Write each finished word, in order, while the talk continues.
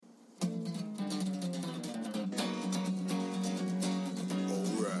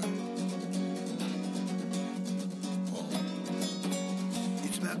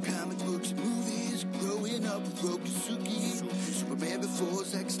comic books and movies, growing up with Rokusuki. Superman before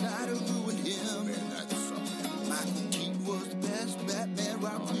Zack Snyder ruined him. Michael Keaton was the best Batman,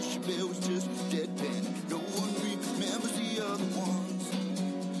 while Christian Bale was just deadpan. No one remembers the other ones.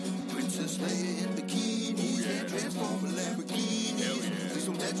 Princess Leia in bikinis and Transformer Lamborghinis. Please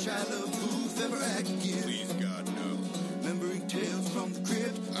don't let Shia LaBeouf ever act again. Please, God, no. Remembering Tales from the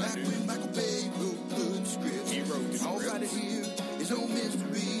Crypt, back when Michael Bay wrote good scripts. He wrote the All script. right here is no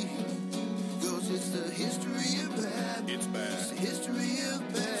mystery, 'cause it's the history of bad. It's bad. It's the history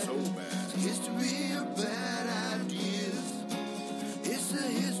of bad. So bad. It's the history of bad ideas. It's the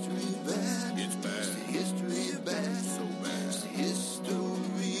history of bad. It's bad. It's the history of bad. So bad. It's the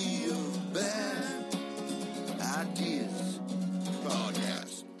history of bad ideas.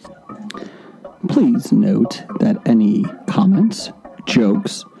 Podcast. Please note that any comments,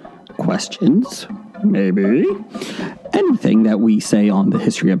 jokes, questions, maybe anything that we say on the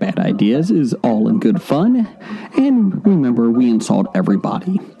history of bad ideas is all in good fun. And remember, we insult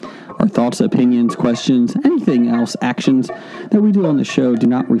everybody. Our thoughts, opinions, questions, anything else, actions that we do on the show do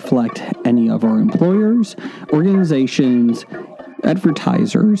not reflect any of our employers, organizations,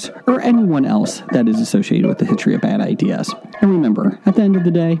 advertisers, or anyone else that is associated with the history of bad ideas. And remember, at the end of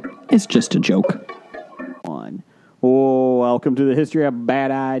the day, it's just a joke. Welcome to the History of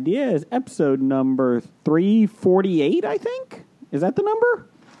Bad Ideas, episode number 348, I think? Is that the number?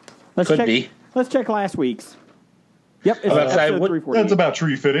 Could be. Let's check last week's. Yep, it's episode 348. That's about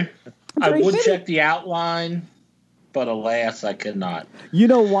tree fitting. I would check the outline, but alas, I could not. You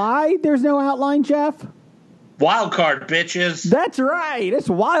know why there's no outline, Jeff? Wild card, bitches. That's right. It's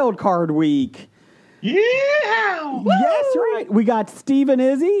Wild Card Week. Yeah! Yes, right. We got Steve and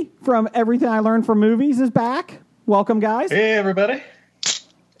Izzy from Everything I Learned from Movies is back. Welcome, guys. Hey, everybody.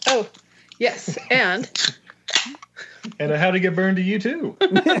 Oh, yes, and How to Get Burned to You, too.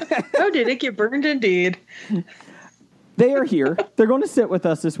 how did it get burned indeed? They are here. They're going to sit with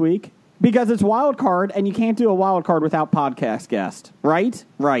us this week because it's Wild Card, and you can't do a Wild Card without podcast guest. Right?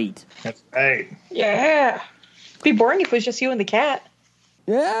 Right. That's right. Yeah. It'd be boring if it was just you and the cat.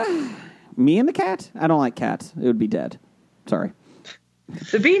 Yeah. Me and the cat? I don't like cats. It would be dead. Sorry.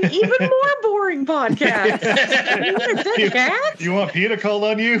 It'd be an even more boring podcast. You and the cat? You want Pete to call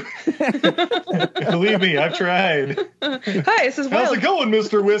on you? Believe me, I've tried. Hi, this is How's Wild. it going,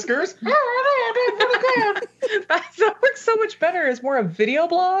 Mr. Whiskers? That works so much better as more a video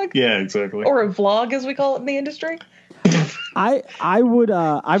blog. Yeah, exactly. Or a vlog, as we call it in the industry. I would,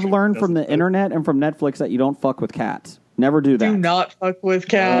 I've learned from the internet and from Netflix that you don't fuck with cats. Never do that. Do not fuck with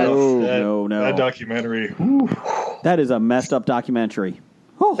cats. No. That documentary. Whew, That is a messed up documentary.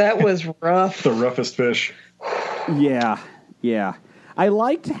 Oh. That was rough. the roughest fish. Yeah. I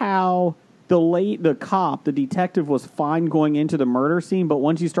liked how the cop, the detective, was fine going into the murder scene, but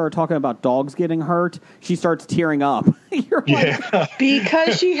once you start talking about dogs getting hurt, she starts tearing up. You're like, Yeah.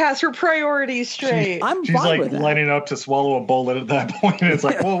 Because she has her priorities straight. I'm She's fine like with that. lining up to swallow a bullet at that point. And it's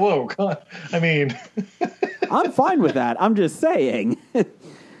like, whoa, God. I mean, I'm fine with that. I'm just saying.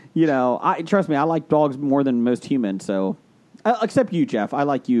 Trust me, I like dogs more than most humans, so... except you, Jeff. I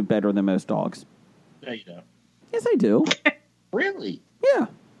like you better than most dogs. No, you don't. Yes, I do. Really? Yeah,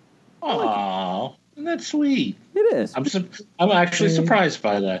 Aw, that's sweet. it is. I'm actually surprised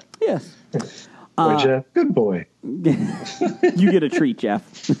by that. Yes. boy, Jeff, good boy. You get a treat,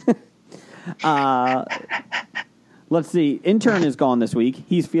 Jeff. Let's see. Intern is gone this week.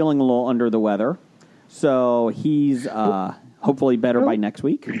 He's feeling a little under the weather. So he's hopefully better by next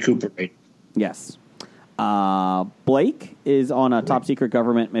week. Recuperate. Yes. Blake is on a top secret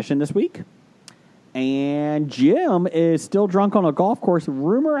government mission this week. And Jim is still drunk on a golf course.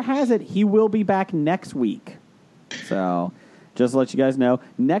 Rumor has it he will be back next week. So just to let you guys know,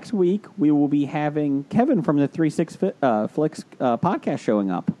 next week we will be having Kevin from the 36 Flicks podcast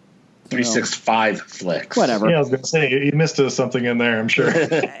showing up. 365 flicks. Whatever. Yeah, I was going to say, you missed something in there, I'm sure.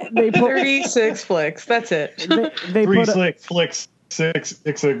 They put 36 flicks. That's it. they Three put a, slick flicks, six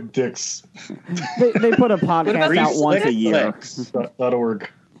dicks. they put a podcast out once a year. .org.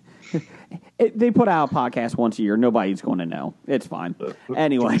 They put out a podcast once a year. Nobody's going to know. It's fine.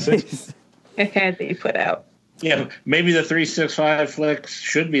 Anyways. They put out. Yeah, maybe the 365 flicks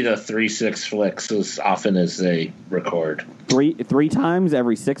should be the 36 flicks as often as they record. Three times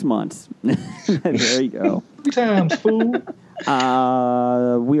every 6 months. There you go. 3 times, fool.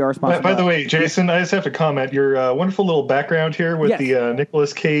 We are sponsored. By the way, Jason, I just have to comment your wonderful little background here with the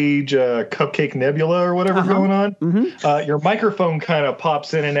Nicolas Cage Cupcake Nebula or whatever going on. Mm-hmm. Your microphone kind of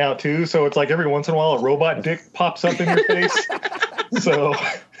pops in and out too, so it's like every once in a while a robot dick pops up in your face. So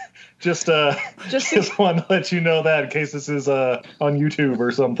Just want to let you know that in case this is on YouTube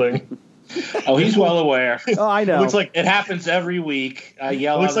or something. Oh, he's well aware. Oh, I know. It looks like It happens every week. I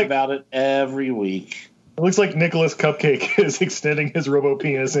yell out about it every week. It looks like Nicholas Cupcake is extending his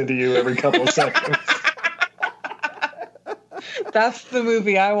robo-penis into you every couple of seconds. That's the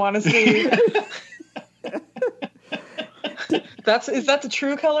movie I want to see. Is that the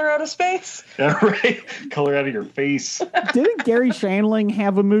true Color Out of Space? Yeah, right? Color out of your face. Didn't Gary Shandling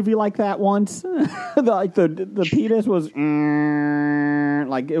have a movie like that once? the penis was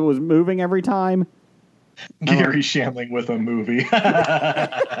like it was moving every time. Gary Shandling with a movie.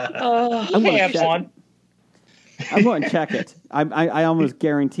 I'm going to check it. I almost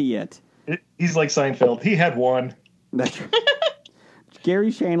guarantee it. He's like Seinfeld. He had one. That's right.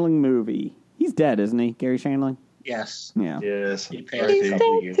 Gary Shandling movie. He's dead, isn't he? Gary Shandling? Yes. Yeah. Yes. He passed a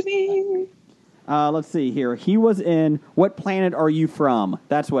couple of years. Let's see here. He was in What Planet Are You From?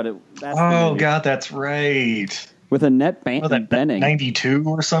 That's what it. That's oh God, that's right. With Annette Bening. 92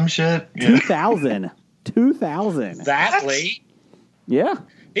 or some shit. Yeah. 2000. 2000. That late? Yeah.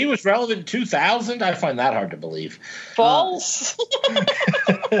 He was relevant in 2000? I find that hard to believe. False. We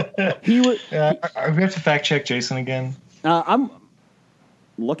have to fact check Jason again. I'm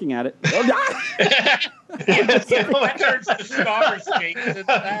looking at it. He was fake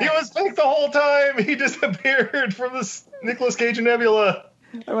the whole time. He disappeared from this Nicolas Cage Nebula.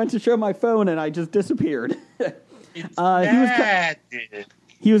 I went to show my phone and I just disappeared. He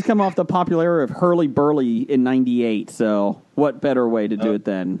was coming off the popularity of Hurly Burly in '98. So what better way to do it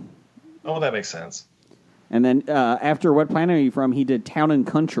than? Oh, that makes sense. And then after What Planet Are You From? He did Town and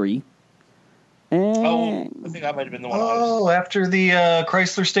Country. I think that might have been the one. After the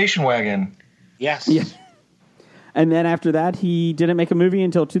Chrysler station wagon. Yes. Yeah. And then after that, he didn't make a movie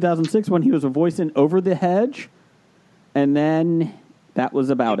until 2006 when he was a voice in Over the Hedge. And then that was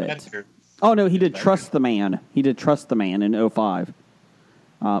about it. Oh, no, he did Trust the Man. He did Trust the Man in 2005.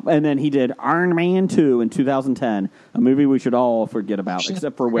 And then he did Iron Man 2 in 2010, a movie we should all forget about,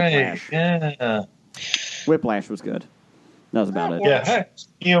 except for Whiplash. Right. Yeah. Whiplash was good. That was about it. Yeah.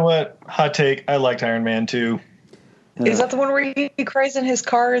 You know what? Hot take. I liked Iron Man 2. Is that the one where he cries in his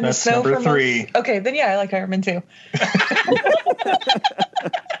car in the snow? Number 3. Okay, then yeah, I like Iron Man 2.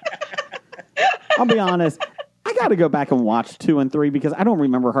 I'll be honest. I got to go back and watch 2 and 3 because I don't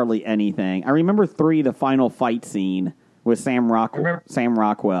remember hardly anything. I remember 3, the final fight scene with Sam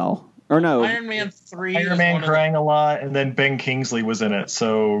Rockwell. Or no. Iron Man 3. Iron Man crying a lot, and then Ben Kingsley was in it.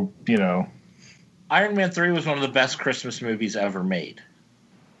 So, you know. Iron Man 3 was one of the best Christmas movies ever made.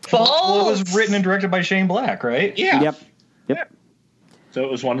 Well, it was written and directed by Shane Black, right? Yeah. Yep. So it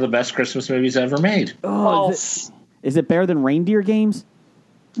was one of the best Christmas movies ever made. Oh, is it better than Reindeer Games?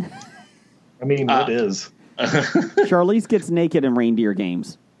 I mean, it is. Charlize gets naked in Reindeer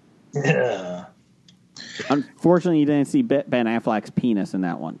Games. Yeah. Unfortunately, you didn't see Ben Affleck's penis in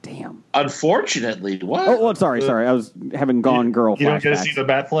that one. Damn. Unfortunately, what? Oh, sorry. I was having Gone Girl flashbacks. You don't get to see the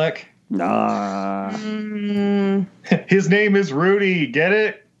Batfleck? His name is Rudy. Get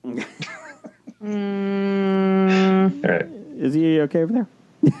it? All right. Is he okay over there?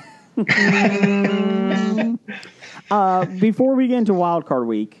 Before we get into Wild Card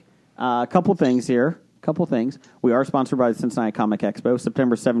Week, a couple things here. We are sponsored by the Cincinnati Comic Expo,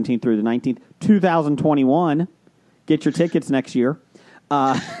 September 17th through the 19th, 2021. Get your tickets next year.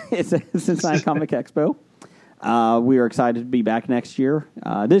 It's a Cincinnati Comic Expo. We are excited to be back next year.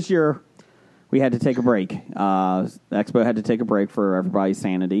 This year, we had to take a break. The Expo had to take a break for everybody's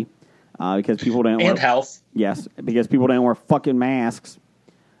sanity because people didn't wear health. Yes, because people didn't wear fucking masks.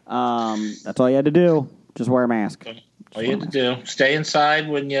 That's all you had to do. Just wear a mask. All you had to do. Stay inside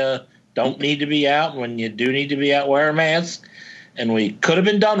when you don't need to be out. When you do need to be out, wear a mask. And we could have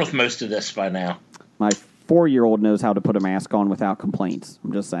been done with most of this by now. My 4-year-old knows how to put a mask on without complaints.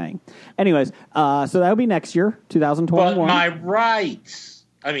 I'm just saying. Anyways, so that'll be next year, 2021. But my rights.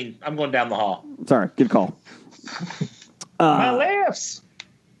 I mean, I'm going down the hall. Sorry, good call. My laughs.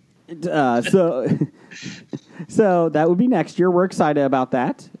 So that would be next year. We're excited about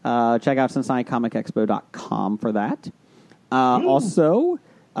that. Check out CincinnatiComicExpo.com for that. Also,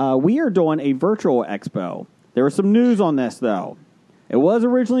 we are doing a virtual expo. There was some news on this, though. It was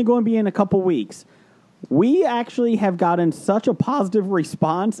originally going to be in a couple weeks. We actually have gotten such a positive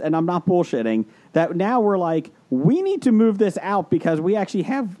response, and I'm not bullshitting, that now we're like, we need to move this out because we actually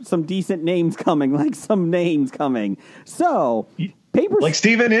have some decent names coming, So, like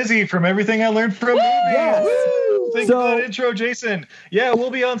Stephen Izzy from Everything I Learned from Movies. Yes. Woo! Thank you for that intro, Jason. Yeah,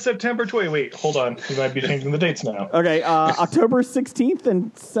 we'll be on September 20th. Wait, hold on. We might be changing the dates now. Okay, October 16th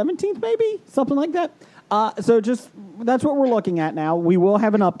and 17th, maybe? Something like that. So just that's what we're looking at now. We will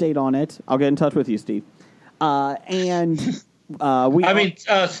have an update on it. I'll get in touch with you, Steve.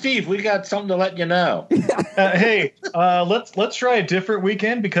 Steve, we got something to let you know. Hey, let's try a different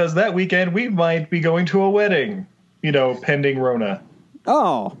weekend because that weekend we might be going to a wedding. Pending Rona.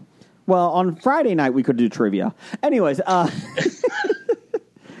 Oh, well, on Friday night we could do trivia. Anyways,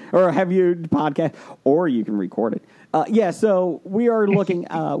 or have you podcast, or you can record it. So we are looking.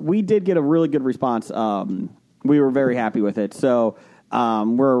 We did get a really good response. We were very happy with it. So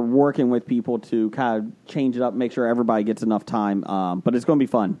we're working with people to kind of change it up, make sure everybody gets enough time. But it's going to be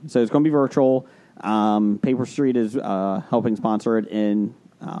fun. So it's going to be virtual. Paper Street is helping sponsor it in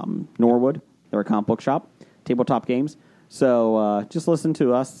Norwood. They're a comic book shop, tabletop games. So just listen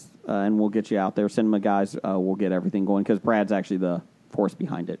to us, and we'll get you out there. Cinema guys will get everything going because Brad's actually the force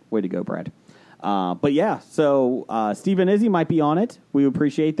behind it. Way to go, Brad. But yeah, so Steve and Izzy might be on it. We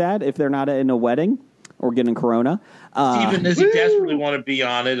appreciate that if they're not in a wedding or getting corona. Steve and Izzy desperately want to be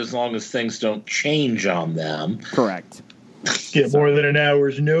on it as long as things don't change on them. Correct. Get more than an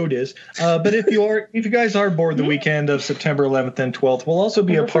hour's notice. But if you guys are bored the weekend of September 11th and 12th, we'll also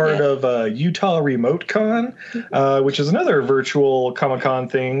be a part of Utah Remote Con, which is another virtual Comic-Con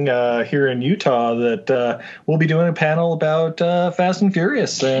thing here in Utah that we'll be doing a panel about Fast and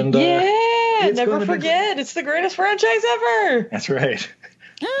Furious. And never forget, it's the greatest franchise ever. That's right.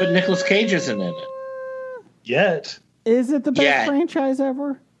 But Nicolas Cage isn't in it. Yet. Is it the best franchise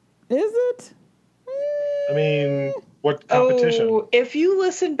ever? Is it? I mean, what competition? Oh, if you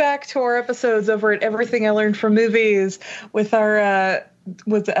listen back to our episodes over at Everything I Learned from Movies with our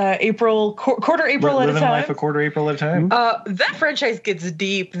April quarter April at a time. Living life a quarter April at a time. That franchise gets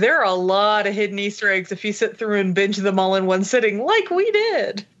deep. There are a lot of hidden Easter eggs if you sit through and binge them all in one sitting, like we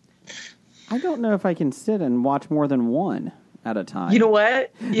did. I don't know if I can sit and watch more than one at a time. You know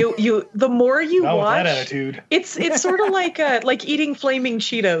what? You the more you Not watch, with that attitude. it's sort of like eating flaming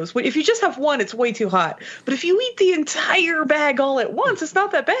Cheetos. If you just have one, it's way too hot. But if you eat the entire bag all at once, it's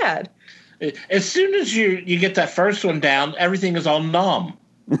not that bad. As soon as you get that first one down, everything is all numb.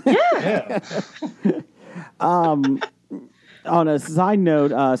 Yeah. On a side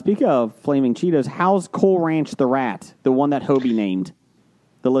note, speaking of flaming Cheetos, how's Cool Ranch the rat, the one that Hobie named?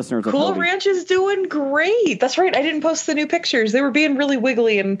 The listeners of Cool Hobie. Ranch is doing great. That's right. I didn't post the new pictures. They were being really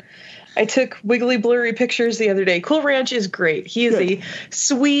wiggly, and I took wiggly, blurry pictures the other day. Cool Ranch is great. He is a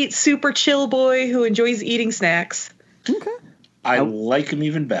sweet, super chill boy who enjoys eating snacks. Okay. I like him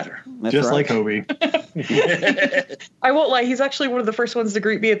even better. That's Just right. like Hobie. I won't lie. He's actually one of the first ones to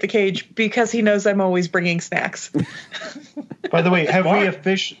greet me at the cage because he knows I'm always bringing snacks. By the way,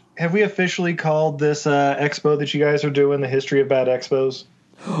 have we officially called this expo that you guys are doing the History of Bad Expos?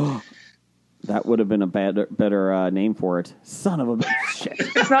 That would have been a better name for it. Son of a shit.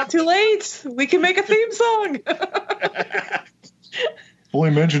 It's not too late. We can make a theme song.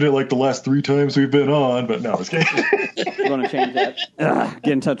 Only mentioned it like the last 3 times we've been on, but no, I was kidding. I'm going to change that.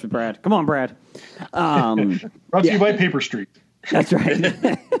 Get in touch with Brad. Come on, Brad. Brought to you by Paper Street. That's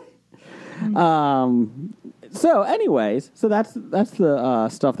right. So anyways, that's the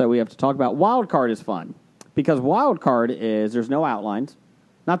stuff that we have to talk about. Wildcard is fun because Wildcard is there's no outlines.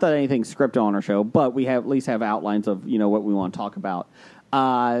 Not that anything's scripted on our show, but we at least have outlines of what we want to talk about.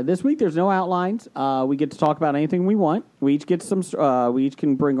 This week there's no outlines. We get to talk about anything we want. We each get some. We each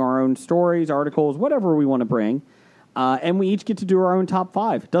can bring our own stories, articles, whatever we want to bring, and we each get to do our own top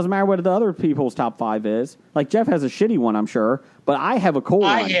 5. Doesn't matter what the other people's top 5 is. Like Jeff has a shitty one, I'm sure, but I have a cool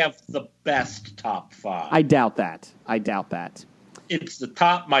one. I have the best top 5. I doubt that. It's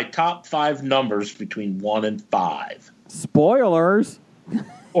my top 5 numbers between 1 and 5. Spoilers.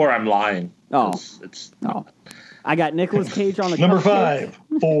 Or I'm lying. Oh. It's I got Nicolas Cage on the Number cupcake.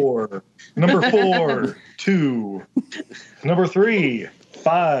 5, 4. Number 4, 2. Number 3,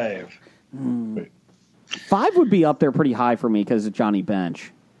 5. 5 would be up there pretty high for me because of Johnny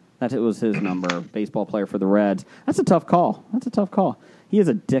Bench. That was his number, baseball player for the Reds. That's a tough call. He is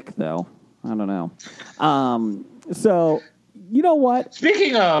a dick, though. I don't know. So, you know what?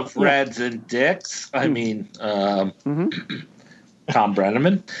 Speaking of Reds and dicks, I mean, Tom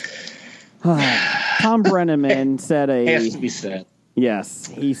Brenneman. Tom Brenneman said has to be said. Yes,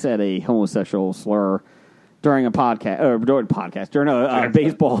 he said a homosexual slur during a podcast, during a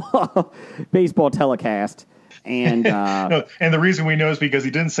baseball telecast. And no, and the reason we know is because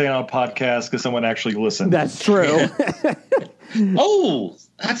he didn't say it on a podcast because someone actually listened. That's true. Oh,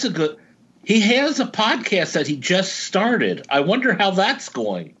 that's a good. He has a podcast that he just started. I wonder how that's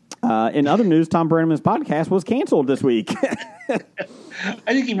going. In other news, Tom Brenneman's podcast was canceled this week.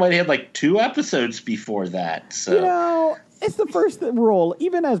 I think he might have had like 2 episodes before that. So It's the first rule,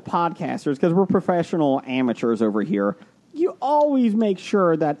 even as podcasters, because we're professional amateurs over here. You always make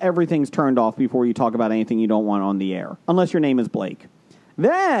sure that everything's turned off before you talk about anything you don't want on the air, unless your name is Blake.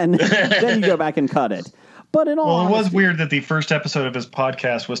 Then you go back and cut it. But in all Well, it was honesty, weird that the first episode of his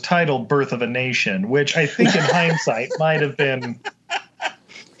podcast was titled Birth of a Nation, which I think in hindsight might have been...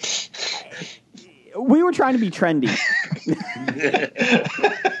 we were trying to be trendy.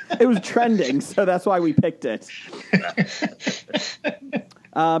 It was trending, so that's why we picked it.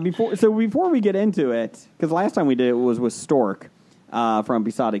 Before we get into it, because last time we did it was with Stork from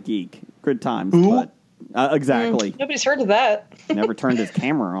Besotted Geek. Good times. Who? But, exactly. Nobody's heard of that. Never turned his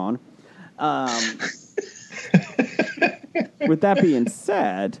camera on. With that being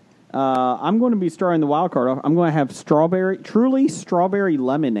said, I'm going to be starting the wild card off. I'm going to have truly strawberry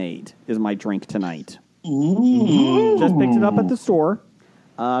lemonade is my drink tonight. Ooh. Just picked it up at the store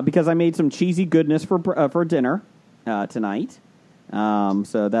because I made some cheesy goodness for dinner tonight.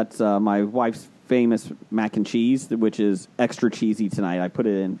 So that's my wife's famous mac and cheese, which is extra cheesy tonight. I put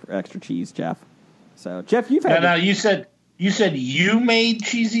it in for extra cheese, Jeff. So Jeff, you've had. Now you said you made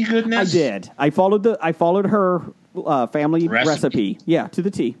cheesy goodness. I did. I followed her family recipe. Yeah, to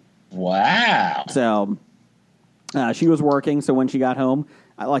the T. Wow. So she was working. So when she got home,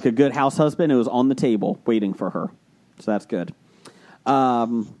 like a good house husband, it was on the table waiting for her. So that's good.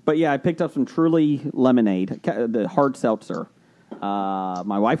 But yeah, I picked up some Truly lemonade, the hard seltzer.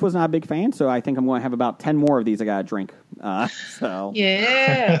 My wife was not a big fan, so I think I'm going to have about 10 more of these I got to drink. So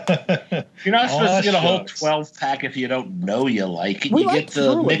Yeah. You're not supposed to get a whole shucks. 12-pack if you don't know you like it. We You like get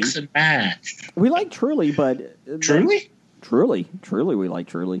the Truly. mix and match. we like Truly, but Truly? Truly, we like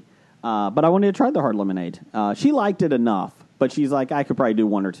Truly. But I wanted to try the hard lemonade. She liked it enough, but she's like, I could probably do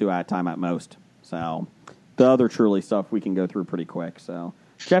one or two at a time at most. So the other Truly stuff we can go through pretty quick. So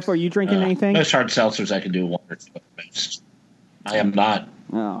Jeff, are you drinking anything? Most hard seltzers I can do one or two at most. I am not.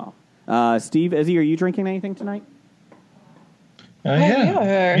 Oh. Steve, Izzy, are you drinking anything tonight?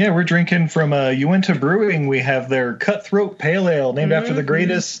 Yeah. Yeah, we're drinking from Uinta Brewing. We have their Cutthroat Pale Ale, named after the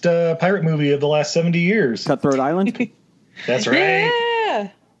greatest pirate movie of the last 70 years. Cutthroat Island? That's right. Yeah.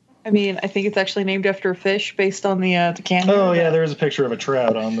 I mean, I think it's actually named after a fish based on the can. Oh, yeah, there is a picture of a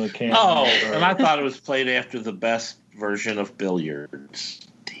trout on the can. Oh, and I thought it was played after the best version of billiards.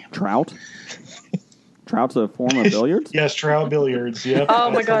 Trout? Trout's a form of billiards? Yes, trout billiards. Yep. Oh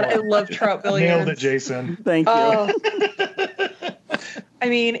my That's god, the I one. love trout billiards. Nailed it, Jason. Thank you. Oh. I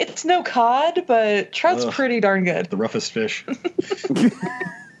mean, it's no cod, but trout's Ugh. pretty darn good. The roughest fish.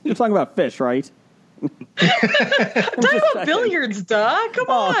 You're talking about fish, right? I'm talking about billiards, duh. Come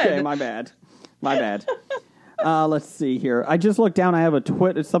on. Okay, my bad. Let's see here. I just looked down. I have a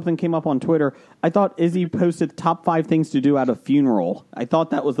Twitter. Something came up on Twitter. I thought Izzy posted top 5 things to do at a funeral. I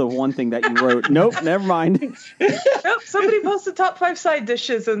thought that was the one thing that you wrote. Nope, never mind. Nope, somebody posted top 5 side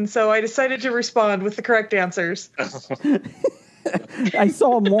dishes, and so I decided to respond with the correct answers. I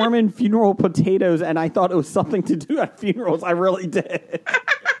saw Mormon funeral potatoes, and I thought it was something to do at funerals. I really did.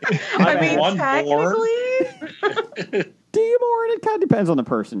 I mean, one more. technically, Do you mourn? It kind of depends on the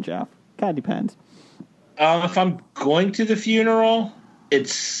person, Jeff. Kind of depends. If I'm going to the funeral,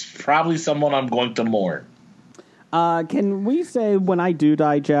 it's probably someone I'm going to mourn. Can we say when I do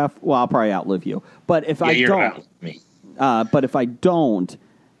die, Jeff? Well, I'll probably outlive you. But if I You're don't, out with me. but if I don't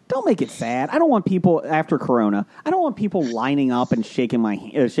make it sad. I don't want people after Corona. I don't want people lining up and shaking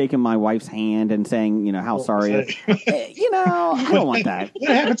my wife's hand and saying, how sorry. I don't want that.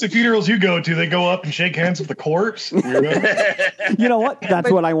 What happens at funerals you go to? They go up and shake hands with the corpse? You know what? That's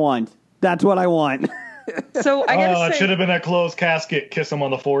what I want. That's what I want. so I gotta It say, should have been a closed casket. Kiss him on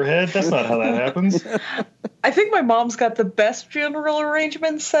the forehead. That's not how that happens. I think my mom's got the best funeral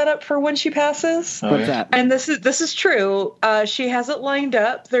arrangements set up for when she passes. What's that? And this is true. She has it lined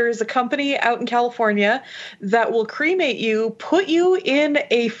up. There is a company out in California that will cremate you, put you in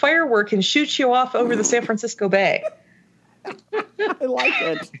a firework, and shoot you off over the San Francisco Bay. I like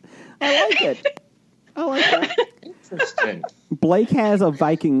it. I like that. Interesting. Blake has a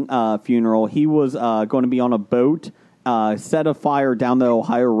Viking funeral. He was going to be on a boat, set afire down the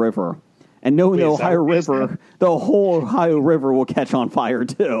Ohio River. And knowing the Wait, is that Ohio what he's River, the whole Ohio River will catch on fire,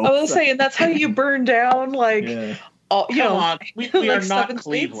 too. I was saying that's how you burn down, like, Yeah. all, you Come know, on. We like are not 7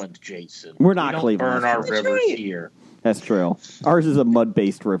 Cleveland, Jason. We're not we don't Cleveland. burn our That's rivers right. here. That's true. Ours is a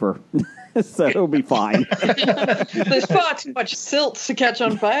mud-based river, so it'll be fine. There's far too much silt to catch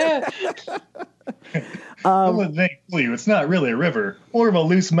on fire. I'm gonna tell you, it's not really a river. More of a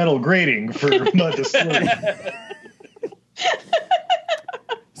loose metal grating for mud to slip.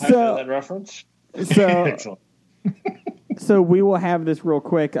 I know that reference. So, Excellent. So we will have this real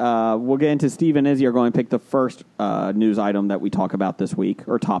quick. We'll get into Steve and Izzy are going to pick the first news item that we talk about this week,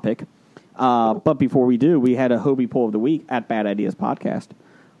 or topic. But before we do, we had a Hobie Pull of the Week at Bad Ideas Podcast.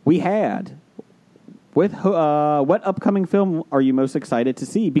 We had, what upcoming film are you most excited to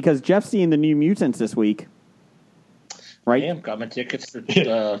see? Because Jeff's seeing the New Mutants this week. Right? Yeah, got my tickets for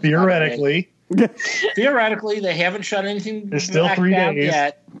Theoretically. Theoretically, they haven't shut anything. There's still back 3 down days.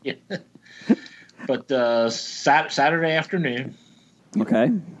 yet. But Saturday afternoon, Okay.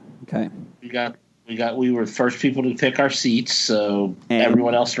 we were the first people to pick our seats, so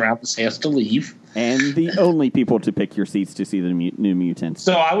everyone else around us has to leave. And the only people to pick your seats to see the New Mutants.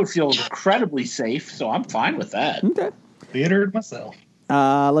 So I would feel incredibly safe, so I'm fine with that. Okay. Theatered myself.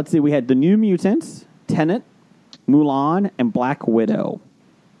 Let's see. We had the New Mutants, Tenet, Mulan, and Black Widow.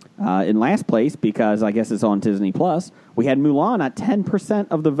 In last place, because I guess it's on Disney Plus, we had Mulan at 10%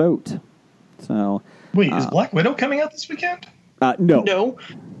 of the vote. So, Wait, is Black Widow coming out this weekend? no. No,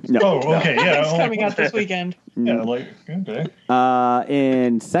 Oh, okay, yeah. it's coming out this weekend. Yeah, like, okay.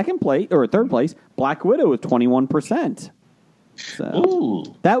 In third place, Black Widow with 21%. So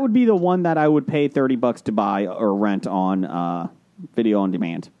Ooh. that would be the one that I would pay $30 to buy or rent on video on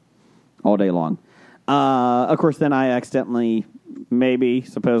demand all day long. Of course, then I accidentally,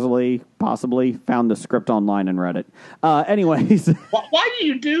 supposedly, possibly found the script online and read it. Anyways, Why do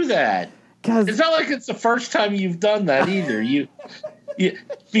you do that? because It's not like it's the first time you've done that either. You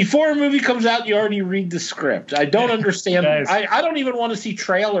before a movie comes out, you already read the script. I don't understand. Guys. I don't even want to see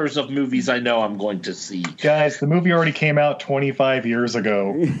trailers of movies I know I'm going to see. Guys, the movie already came out 25 years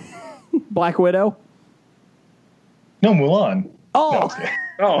ago. Black Widow. No, Mulan. Oh,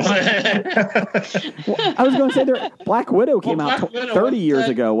 Oh, I was going to say Black Widow came Well, out Black Widow, 30 what's years that?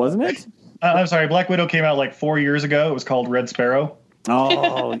 ago, wasn't it? I'm sorry, Black Widow came out like 4 years ago. It was called Red Sparrow.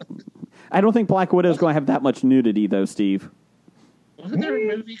 Oh, I don't think Black Widow is going to have that much nudity, though, Steve. wasn't there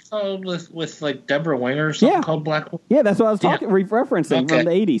a movie called with like Deborah Winger or something called Black Widow? Yeah, that's what I was referencing from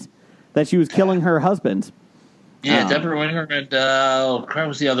the 80s, that she was killing her husbands. Yeah, Deborah Winger and what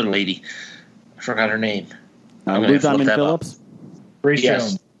was the other lady? I forgot her name. I'm gonna Lou have to look Diamond that up. Phillips. Grace Yes.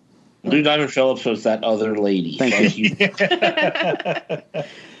 Jones. Lou Diamond Phillips was that other lady. Thank you.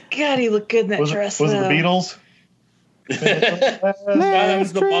 God, he looked good in that Was dress. it the though. Beatles? that was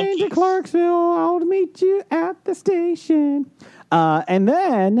Let's the train to Monkees. Clarksville. I'll meet you at the station. And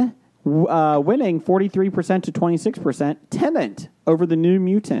then winning 43% to 26%, Tenet over the New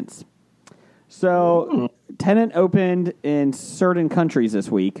Mutants. So Tenet opened in certain countries this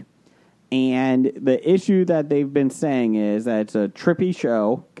week. And the issue that they've been saying is that it's a trippy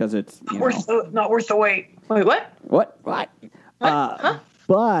show because it's Not worth the wait. Wait, what? What?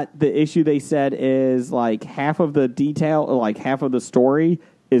 But the issue they said is like half of the detail, like half of the story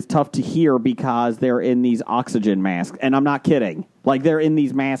is tough to hear because they're in these oxygen masks. And I'm not kidding. Like they're in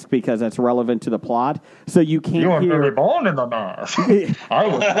these masks because that's relevant to the plot. So you can't You were hear. really born in the mask. I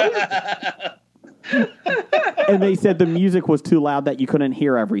was. And they said the music was too loud that you couldn't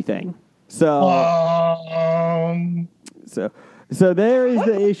hear everything. So there is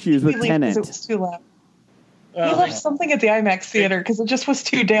the issues with We leave 'cause Tenet. It was too loud. We left something at the IMAX theater because it just was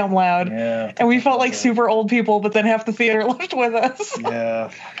too damn loud. Yeah. And we felt like super old people, but then half the theater left with us. Yeah,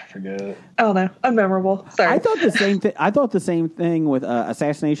 forget it. I don't know. Unmemorable. Sorry. I thought the same thing. I thought the same thing with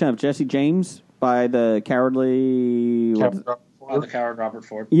Assassination of Jesse James by the cowardly. The coward Robert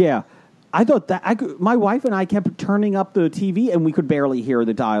Ford. Yeah, I thought that my wife and I kept turning up the TV and we could barely hear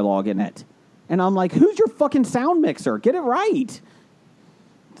the dialogue in it. And I'm like, "Who's your fucking sound mixer? Get it right."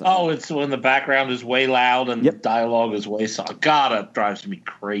 Oh, it's when the background is way loud and the dialogue is way soft. God, it drives me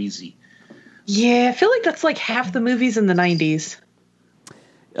crazy. Yeah, I feel like that's like half the movies in the 90s.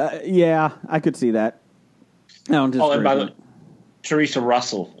 Yeah, I could see that. I don't disagree. And by the way, Teresa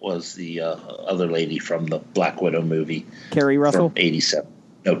Russell was the other lady from the Black Widow movie. Carrie Russell? From 87.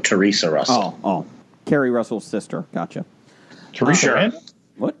 No, Teresa Russell. Oh, Carrie Russell's sister. Gotcha. Teresa Randall?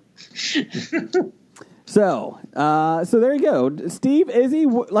 What? So there you go. Steve, Izzy,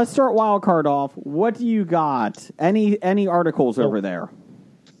 let's start wild card off. What do you got? Any articles over there?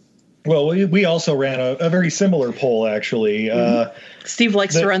 Well, we also ran a very similar poll, actually. Steve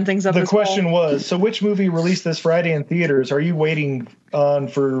likes to run things up. The his question wall. was, so which movie released this Friday in theaters are you waiting on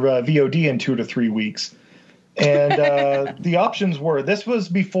for VOD in 2 to 3 weeks? And the options were, this was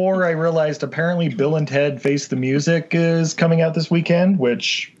before I realized apparently Bill and Ted Face the Music is coming out this weekend,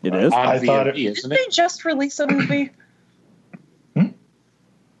 which It is? I On thought VOD, it, isn't Didn't they it? just release a movie?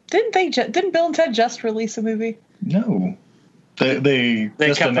 Didn't Bill and Ted just release a movie? no. They They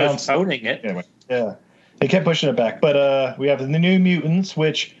just kept announced postponing it. Anyway, yeah, they kept pushing it back. But we have the New Mutants,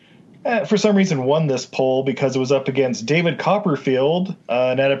 which for some reason won this poll because it was up against David Copperfield,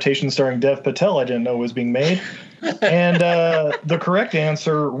 an adaptation starring Dev Patel I didn't know was being made. And the correct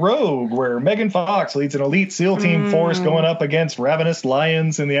answer, Rogue, where Megan Fox leads an elite SEAL team force going up against ravenous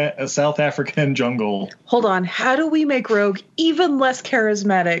lions in the South African jungle. Hold on. How do we make Rogue even less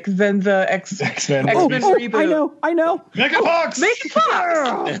charismatic than the X-Men reboot? I know. Megan Fox! Megan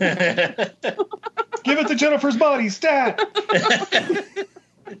Fox! Give it to Jennifer's body, stat!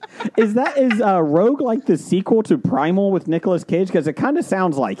 Is Rogue like the sequel to Primal with Nicolas Cage? Because it kind of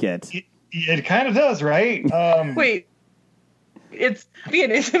sounds like it. It kind of does, right? Wait. Is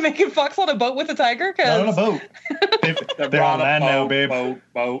it Megan Fox on a boat with a tiger? Not on a boat. They're on land now, babe. Boat.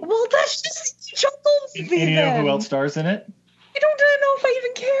 Well, that's just Jungle Movie. And you know who else stars in it? I don't know if I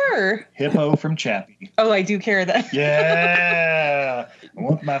even care. Hippo from Chappie. Oh, I do care then. Yeah. I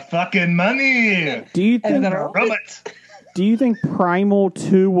want my fucking money. Do you think Robert. Do you think Primal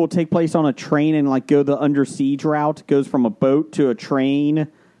 2 will take place on a train and like go the Under Siege route? Goes from a boat to a train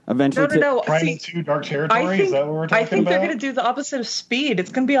eventually? No. Primal 2 Dark Territory? Is that what we're talking about? I think they're going to do the opposite of Speed. It's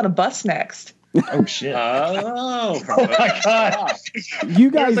going to be on a bus next. Oh, shit. Oh my God.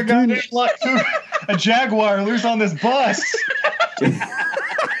 You guys There's a guy named a Jaguar loose on this bus.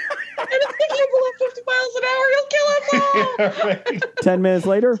 And if they can't go at 50 miles an hour, you'll kill us all. Yeah, right. 10 minutes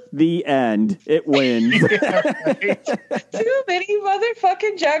later, the end. It wins. Too many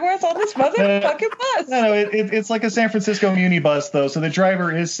motherfucking Jaguars on this motherfucking bus. No, it's like a San Francisco Muni bus, though, so the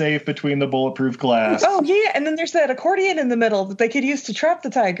driver is safe between the bulletproof glass. Oh, yeah, and then there's that accordion in the middle that they could use to trap the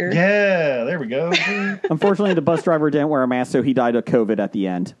tiger. Yeah, there we go. Unfortunately, the bus driver didn't wear a mask, so he died of COVID at the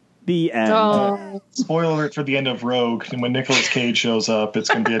end. The end. Oh. Spoiler alert for the end of Rogue. And when Nicolas Cage shows up, it's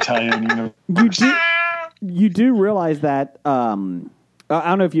going to be Italian universe. You do realize that, I don't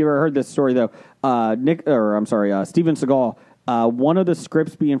know if you ever heard this story, though. Steven Seagal, one of the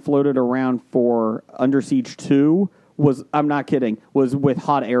scripts being floated around for Under Siege 2 was, I'm not kidding, was with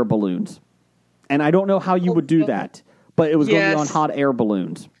hot air balloons. And I don't know how you would do that, but it was going to be on hot air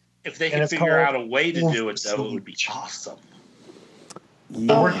balloons. If they could figure out a way to do it, though, it would be awesome.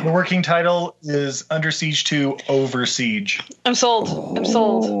 Yeah. The working title is Under Siege 2 Over Siege. I'm sold.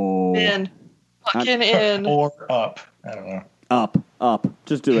 In. Fucking in. Or up. I don't know. Up.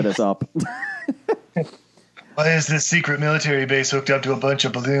 Just do it as up. Why is this secret military base hooked up to a bunch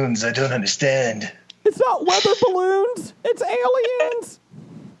of balloons? I don't understand. It's not weather balloons. It's aliens.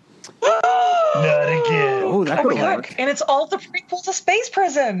 Not again. Oh, that could work. And it's all the prequels to Space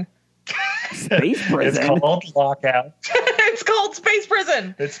Prison. Space Prison? It's called Lockout. It's called Space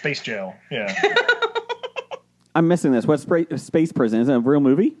Prison. It's Space Jail. Yeah. I'm missing this. What's Space Prison? Is it a real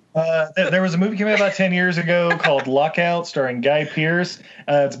movie? There was a movie came out about 10 years ago called Lockout, starring Guy Pearce.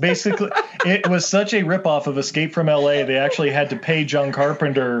 It's basically, it was such a ripoff of Escape from L.A. They actually had to pay John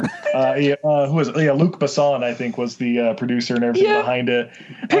Carpenter, who was Luc Besson, I think, was the producer and everything behind it.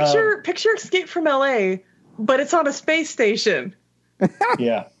 Picture Escape from L.A., but it's on a space station.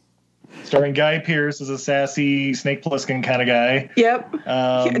 Yeah. Starring Guy Pearce as a sassy Snake Plissken kind of guy. Yep.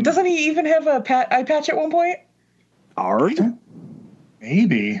 Doesn't he even have a eye patch at one point? Ard?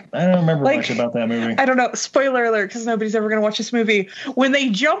 Maybe. I don't remember much about that movie. I don't know. Spoiler alert, because nobody's ever going to watch this movie. When they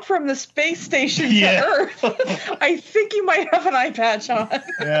jump from the space station to Earth, I think he might have an eye patch on.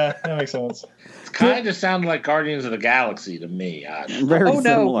 Yeah, that makes sense. It kind of sounded like Guardians of the Galaxy to me. Very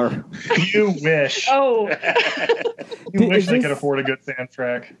similar. You wish. Oh. You wish they could afford a good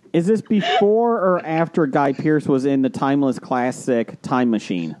soundtrack. Is this before or after Guy Pearce was in the timeless classic Time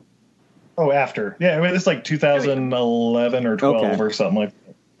Machine? Oh, after. Yeah, I mean, it's like 2011 or 12 or something like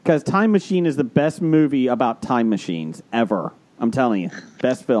that. Because Time Machine is the best movie about time machines ever. I'm telling you.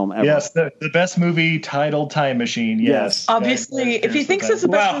 Best film ever. Yes, the best movie titled Time Machine, yes. Obviously, if he thinks it's the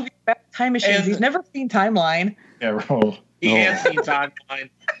best movie about time machines, he's never seen Timeline. Yeah, He has seen Timeline.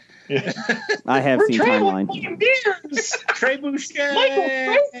 Yeah. I have seen Timeline. Trey Boucher.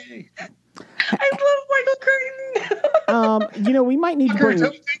 Michael I love Michael Crichton. We might need to bring.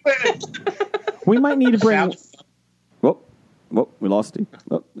 We might need to bring. Whoa, we lost Steve.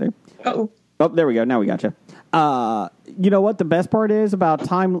 Oh, there. Oh, there we go. Now we got you. You know what the best part is about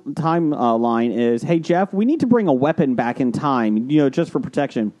timeline is? Hey Jeff, we need to bring a weapon back in time. Just for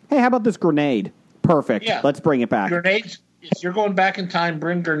protection. Hey, how about this grenade? Perfect. Yeah. Let's bring it back. Grenades. If you're going back in time,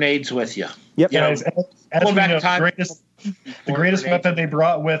 bring grenades with you. Yep. As we know, the greatest weapon they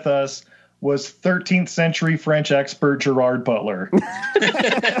brought with us was 13th century French expert Gerard Butler.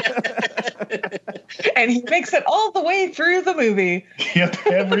 And he makes it all the way through the movie. Yep,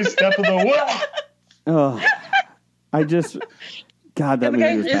 every step of the way. Oh, God, that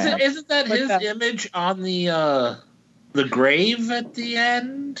movie was bad. Isn't that his image on the the grave at the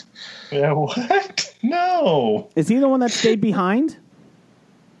end. Yeah, what? No. Is he the one that stayed behind?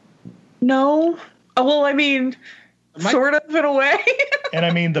 No. Oh, well, I mean, sort of in a way. And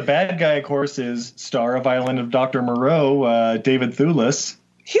I mean, the bad guy, of course, is star of Island of Dr. Moreau, David Thewlis.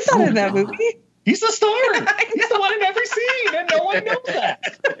 He's not in that movie. He's the star. He's the one in every scene, and no one knows that.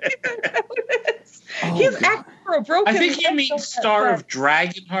 He's acting for a broken. I think you mean star of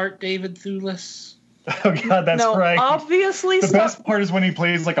Dragonheart, David Thewlis. Oh God, that's right. Obviously, the best part is when he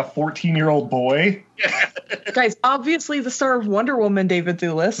plays like a 14-year-old boy. Guys, obviously the star of Wonder Woman, David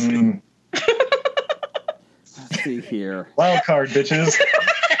Thewlis. Let's see here. Wild card, bitches.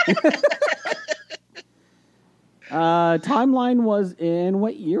 Timeline was in,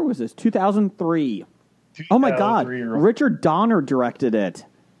 what year was this? 2003. Oh my God. Richard Donner directed it.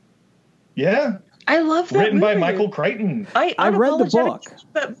 Yeah. I love that Written by movie. Michael Crichton. I read the book.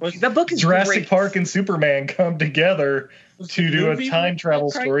 The book is Jurassic great. Park and Superman come together to do a time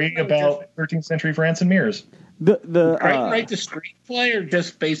travel story about 13th century France and mirrors. The Crichton write the screenplay or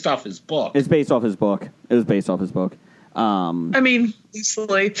just based off his book? It's based off his book. It was based off his book. I mean,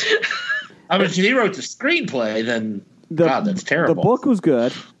 loosely. I mean, if he wrote the screenplay, then God, that's terrible. The book was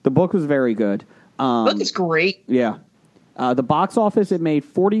good. The book was very good. The book is great. Yeah. The box office, it made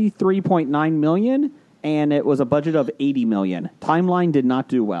 $43.9 million, and it was a budget of $80 million. Timeline did not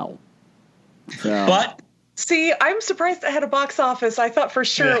do well. So. But see, I'm surprised it had a box office. I thought for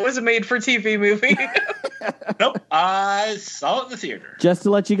sure it was a made-for-TV movie. Nope, I saw it in the theater. Just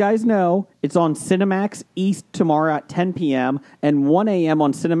to let you guys know, it's on Cinemax East tomorrow at 10 p.m. and 1 a.m.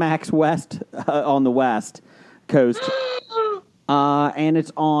 on Cinemax West on the West Coast. And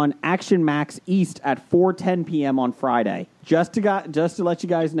it's on Action Max East at 4:10 p.m. on Friday. Just to let you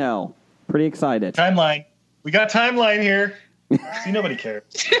guys know. Pretty excited. Timeline. We got timeline here. See, nobody cares.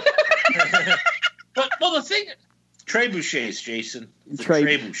 But the thing, trebuchets, Jason. The Tre-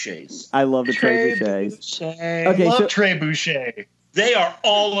 trebuchets. I love the trebuchets. Okay, Love so Trebuchet. They are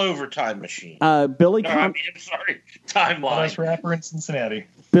all over Time Machine. Billy I'm sorry, Timeline. Best rapper in Cincinnati.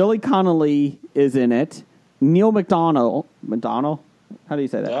 Billy Connolly is in it. Neil McDonough. How do you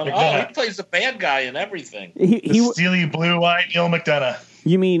say that? Oh, he plays the bad guy in everything. The steely blue-eyed Neil McDonough.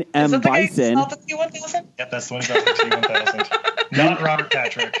 You mean M. Bison? Not the T-1000? Yep, that's the one who's on the T-1000. Not Robert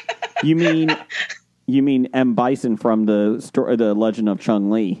Patrick. You mean M. Bison from the Legend of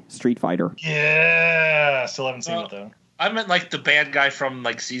Chun-Li, Street Fighter? Yeah, still haven't seen it though. I meant like the bad guy from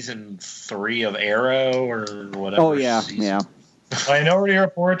like season 3 of Arrow or whatever. Oh yeah, season. yeah. Minority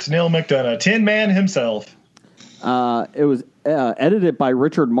Report's Neil McDonough, Tin Man himself. It was edited by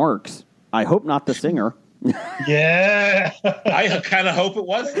Richard Marx. I hope not the singer. Yeah. I kind of hope it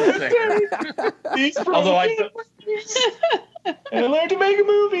was the singer. Although I learned to make a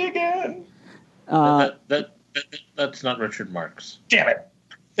movie again. that's not Richard Marx. Damn it.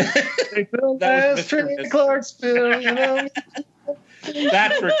 That was Mr. Train Clarksville, you know.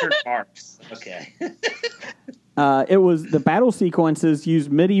 That's Richard Marx. Okay. It was the battle sequences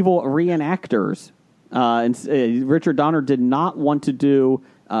used medieval reenactors. And Richard Donner did not want to do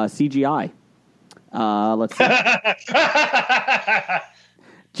CGI. Let's see.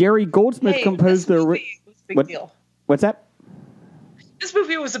 Jerry Goldsmith composed this movie was a big deal. What's that? This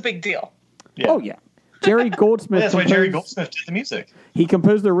movie was a big deal. Yeah. Oh yeah. Jerry Goldsmith. That's why Jerry Goldsmith did the music. He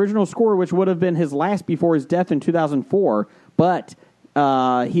composed the original score, which would have been his last before his death in 2004. But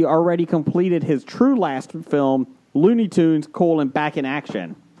he already completed his true last film, Looney Tunes: Back in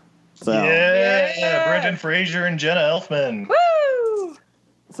Action. So Yeah, Brendan Fraser and Jenna Elfman. Woo!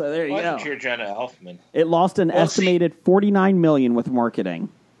 So there you go. Your Jenna Elfman. It lost an estimated $49 million with marketing.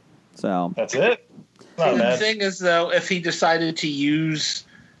 So That's it. Not The bad. thing is, though, if he decided to use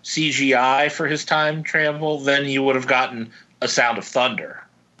CGI for his time travel, then you would have gotten A Sound of Thunder.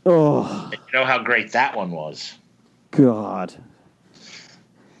 oh And you know how great that one was. God,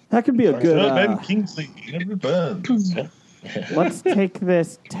 that could be a good. Ben Kingsley. Never been. Let's take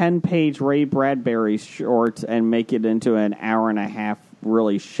this 10-page Ray Bradbury short and make it into an hour-and-a-half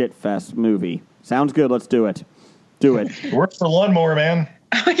really shit-fest movie. Sounds good. Let's do it. Do it. Works for Lawnmower Man.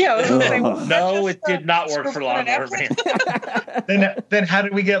 Yeah, I was gonna say, well, No, it did not work for Lawnmower Man. Then how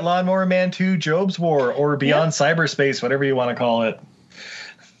did we get Lawnmower Man 2 Job's War or Beyond Cyberspace, whatever you want to call it?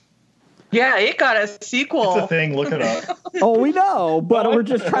 yeah, it got a sequel. It's a thing. Look it up. Oh, we know, but we're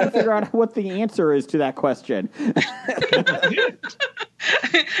just trying to figure out what the answer is to that question.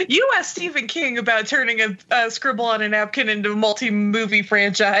 You asked Stephen King about turning a scribble on a napkin into a multi-movie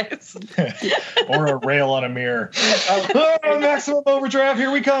franchise. Or a rail on a mirror. Oh, Maximum Overdrive.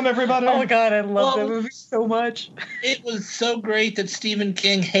 Here we come, everybody. Oh my god, I love Well, that movie so much. It was so great that Stephen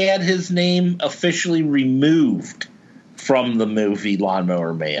King had his name officially removed from the movie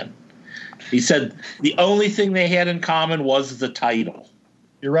Lawnmower Man. He said the only thing they had in common was the title.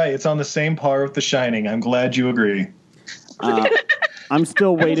 You're right. It's on the same par with The Shining. I'm glad you agree. I'm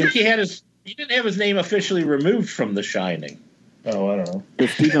still waiting. He didn't have his name officially removed from The Shining. Oh, I don't know. The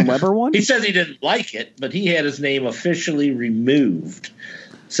Steven Weber one? He says he didn't like it, but he had his name officially removed,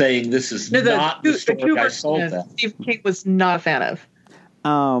 saying this is not the story I sold them. Stephen King was not a fan of.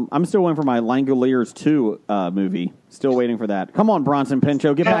 I'm still waiting for my Langoliers 2 movie. Still waiting for that. Come on, Bronson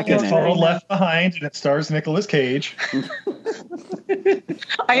Pinchot, get back in It's it. called Left Behind, and it stars Nicolas Cage.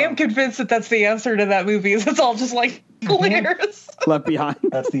 I am convinced that that's the answer to that movie. Is it's all just like hilarious. Left Behind.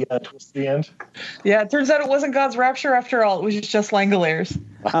 That's the twist at the end. Yeah, it turns out it wasn't God's rapture after all. It was just Langoliers.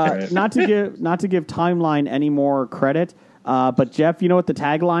 Right. Not to give Timeline any more credit, but Jeff, you know what the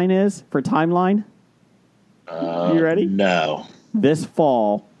tagline is for Timeline? You ready? No. This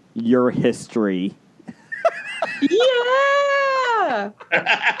fall, your history. Yeah!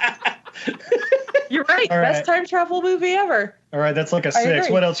 You're right. All right. Best time travel movie ever. All right, that's like a I 6.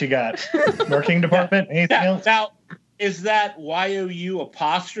 agree. What else you got? Marketing department? Anything else? Now, is that YOU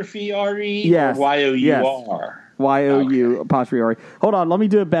apostrophe RE Yes. or YOUR? Yes. YOU apostrophe R. Hold on, let me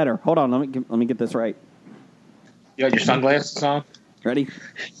do it better. Hold on, let me get this right. You got your sunglasses on? Ready?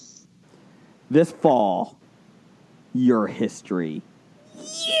 This fall, your history.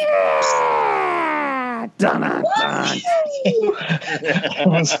 Yeah! Dun-dun-dun. I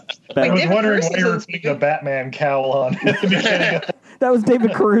was David wondering why you were Caruso's putting the Batman cowl on. That was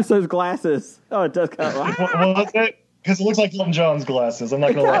David Caruso's glasses. Oh, it does kind of. What was it? Because it looks like Elton John's glasses. I'm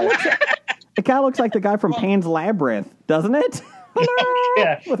not going to lie. It kind of looks like the guy from Pan's Labyrinth, doesn't it?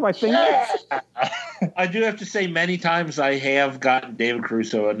 Yeah. With my fingers. I do have to say, many times I have gotten David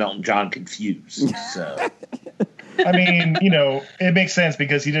Caruso and Elton John confused. So I mean, it makes sense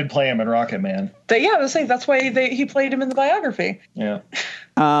because he did play him in Rocket Man. I was saying that's why he played him in the biography. Yeah.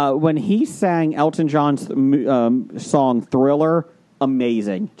 When he sang Elton John's song Thriller,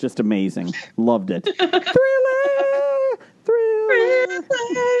 amazing. Just amazing. Loved it. Thriller.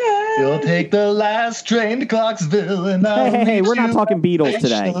 You'll take the last train to Clarksville and I'll Hey, meet we're not you talking at Beatles the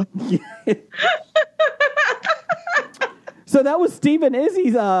today. station. So that was Stephen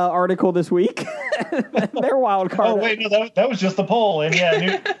Izzy's article this week. Their wild card. Oh, wait, no, that was just the poll. And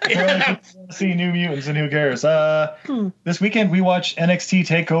yeah, see New Mutants and who cares? This weekend we watched NXT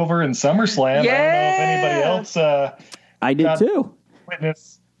TakeOver and SummerSlam. Yeah. I don't know if anybody else I did too.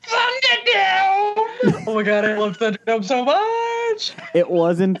 witnessed. Thunderdome! Oh my god, I love Thunderdome so much! It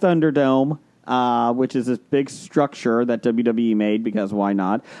was in Thunderdome, which is this big structure that WWE made because why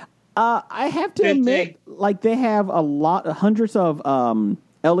not? I have to admit, they have hundreds of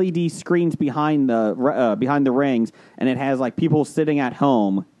LED screens behind the rings, and it has like people sitting at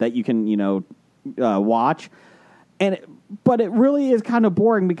home that you can watch, but it really is kind of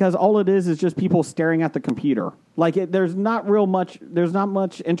boring because all it is just people staring at the computer. There's not much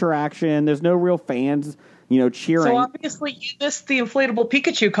interaction. There's no real fans, cheering. So obviously you missed the inflatable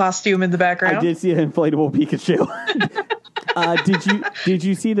Pikachu costume in the background. I did see an inflatable Pikachu. Did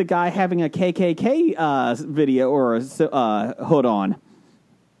you see the guy having a KKK video or a hood on?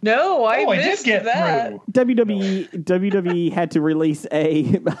 No, I missed did get that. through. WWE had to release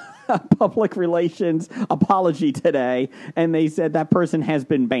a public relations apology today, and they said that person has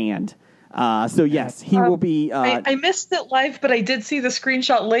been banned. So yes, he will be. I missed it live, but I did see the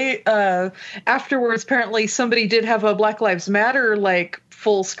screenshot late afterwards. Apparently, somebody did have a Black Lives Matter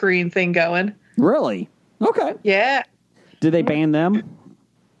full screen thing going. Really? Okay. Yeah. Did they ban them?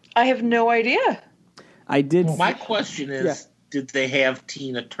 I have no idea. I did. My question is, did they have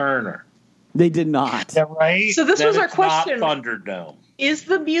Tina Turner? They did not. Yeah, right? So this Then was our it's question: not Thunderdome. is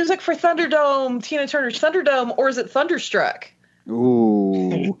the music for Thunderdome Tina Turner's Thunderdome, or is it Thunderstruck?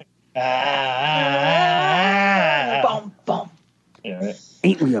 Ooh. Boom, boom. Yeah, right.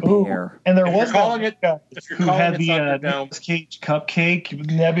 Ain't we a pair? And there If was you're calling that it- guy if you're who calling had it the Thunderdome. Nicolas Cage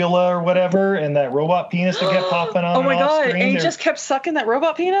cupcake nebula or whatever, and that robot penis that kept popping on. Oh my and off god! screen. And he There- just kept sucking that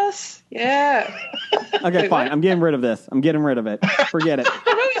robot penis. Yeah. Okay, fine. I'm getting rid of this. I'm getting rid of it. Forget it.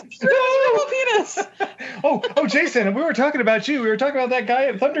 Robot penis. Oh, Jason, we were talking about you. We were talking about that guy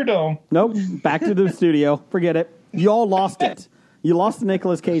at Thunderdome. Nope. Back to the studio. Forget it. You all lost it. You lost the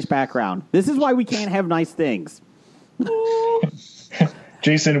Nicolas Cage background. This is why we can't have nice things.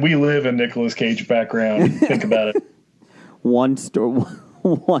 Jason, we live in Nicolas Cage background. Think about it. One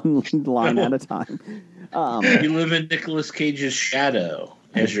line at a time. You live in Nicolas Cage's shadow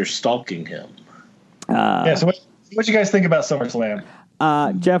as you're stalking him. Yeah. So what you guys think about SummerSlam?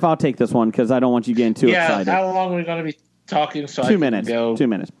 Jeff, I'll take this one because I don't want you getting too excited. How long are we going to be talking? So 2 minutes. Go. 2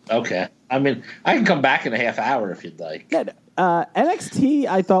 minutes. Okay. I mean, I can come back in a half hour if you'd like. Yeah, NXT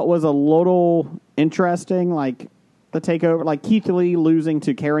I thought was a little interesting, like the takeover, like Keith Lee losing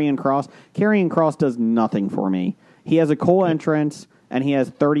to Karrion Kross. Karrion Kross does nothing for me. He has a cool entrance and he has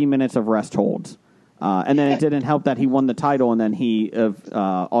 30 minutes of rest holds. And then it didn't help that he won the title and then he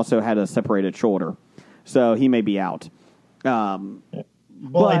also had a separated shoulder. So he may be out.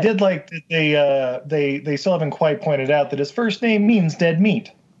 Well, I did like that they still haven't quite pointed out that his first name means dead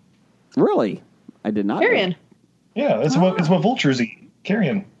meat. Really? I did not know. Carrion. Yeah, it's what vultures eat.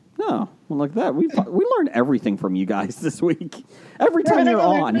 Carrion. Oh, well, look at that. We learned everything from you guys this week. Every time you're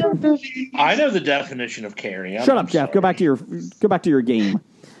on. I know the definition of carrion. Shut up, Jeff. Sorry. Go back to your game.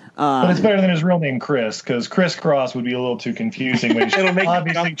 But it's better than his real name, Chris, because Chris Cross would be a little too confusing when he's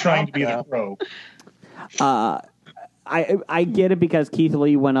obviously trying to be the Crow. I get it because Keith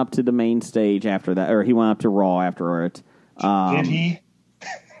Lee went up to the main stage after that, or he went up to Raw after it. Did he?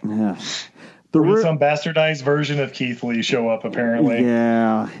 Yeah. Some bastardized version of Keith Lee show up, apparently.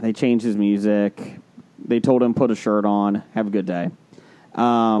 Yeah, they changed his music. They told him put a shirt on. Have a good day.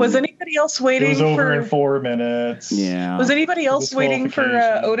 Was anybody else waiting? It was over in 4 minutes. Yeah. Was anybody else waiting for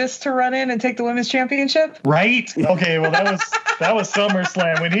Otis to run in and take the women's championship? Right. Okay. Well, that was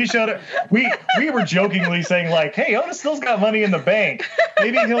SummerSlam when he showed up. We were jokingly saying like, "Hey, Otis still's got money in the bank.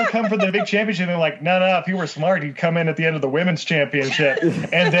 Maybe he'll come for the big championship." And like, no. If he were smart, he'd come in at the end of the women's championship.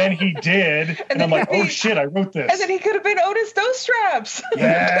 And then he did. And I'm like, oh shit, I wrote this. And then he could have been Otis Those Straps.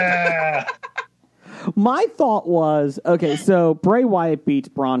 Yeah. My thought was, okay, so Bray Wyatt beats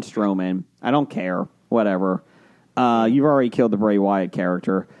Braun Strowman. I don't care. Whatever. You've already killed the Bray Wyatt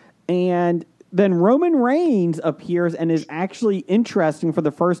character. And then Roman Reigns appears and is actually interesting for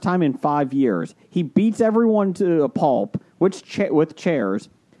the first time in 5 years. He beats everyone to a pulp with chairs,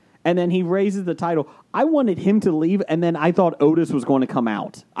 and then he raises the title. I wanted him to leave, and then I thought Otis was going to come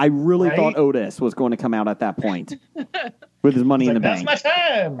out. I really thought Otis was going to come out at that point with his money in the bank. That's my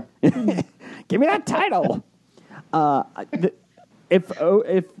time. Give me that title. If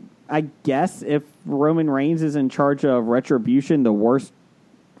Roman Reigns is in charge of Retribution, the worst,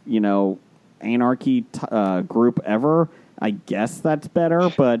 anarchy group ever, I guess that's better,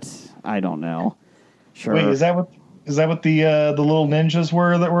 but I don't know. Sure. Wait, is that what the little ninjas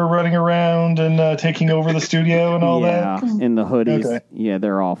were that were running around and taking over the studio and all that? Yeah, in the hoodies. Okay. Yeah,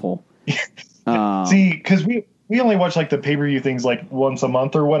 they're awful. See, because we only watch like the pay-per-view things like once a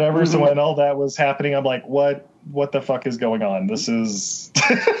month or whatever. Mm-hmm. So when all that was happening, I'm like, what the fuck is going on? This is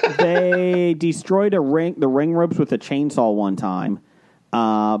They destroyed the ring ropes with a chainsaw one time.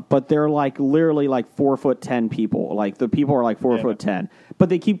 But they're like literally like 4'10" people. Like the people are like 4'10", but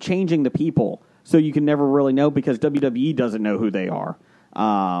they keep changing the people, so you can never really know because WWE doesn't know who they are.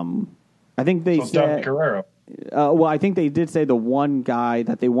 I think they said Dominic Guerrero. Well, I think they did say the one guy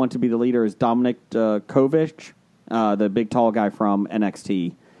that they want to be the leader is Dominic Kovic, the big tall guy from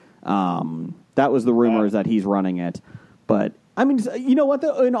NXT. That was the rumors that he's running it. But, I mean, you know what,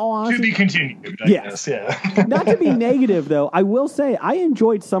 though? In all honesty, to be continued, I guess, yeah. Not to be negative, though, I will say I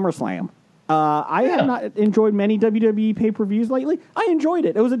enjoyed SummerSlam. I have not enjoyed many WWE pay-per-views lately. I enjoyed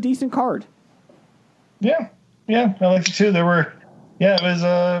it. It was a decent card. Yeah, I liked it, too. It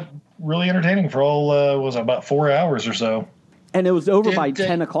was really entertaining for all, about 4 hours or so. And it was over by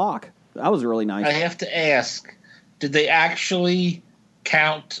 10 o'clock. That was really nice. I have to ask, did they actually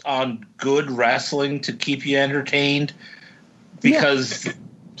count on good wrestling to keep you entertained? Because the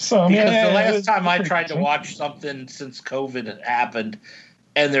last time I tried to watch something since COVID had happened,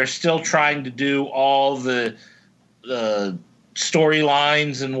 and they're still trying to do all the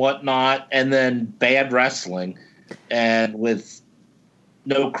storylines and whatnot, and then bad wrestling, and with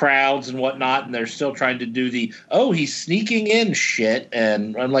no crowds and whatnot, and they're still trying to do he's sneaking in shit,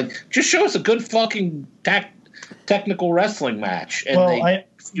 and I'm like, just show us a good fucking technical wrestling match. And I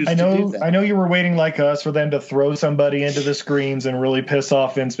know you were waiting like us for them to throw somebody into the screens and really piss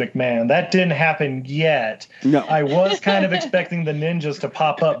off Vince McMahon. That didn't happen yet. No. I was kind of expecting the ninjas to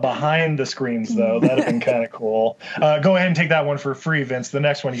pop up behind the screens, though. That'd have been kind of cool. Go ahead and take that one for free, Vince. The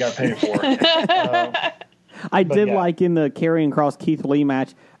next one you got to pay for. I did like in the Karrion Kross Keith Lee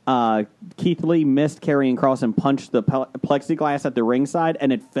match, Keith Lee missed Karrion Kross and punched the plexiglass at the ringside,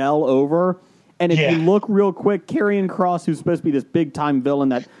 and it fell over. And if you look real quick, Karrion Kross, who's supposed to be this big-time villain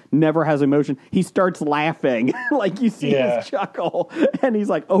that never has emotion, he starts laughing. Like, you see his chuckle. And he's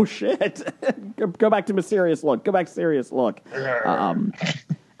like, oh, shit. Go back to a serious look. Go back to serious look. You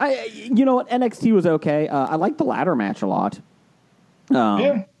know what? NXT was okay. I liked the ladder match a lot.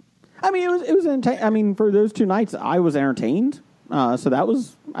 I mean, it was entertaining. I mean, for those 2 nights, I was entertained. So that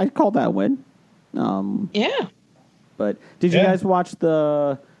was, I called that a win. But did you guys watch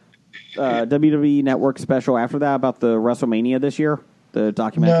the WWE Network special after that about the WrestleMania this year? The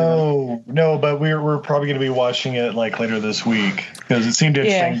documentary? No, but we're probably going to be watching it like later this week because it seemed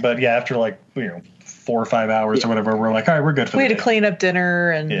interesting. Yeah. But after 4 or 5 hours or whatever, we're like, all right, we're good for we had to clean up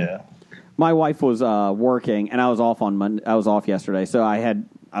dinner and My wife was working and I was off on Monday. I was off yesterday, so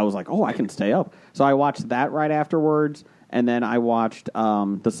I was like, oh, I can stay up. So I watched that right afterwards, and then I watched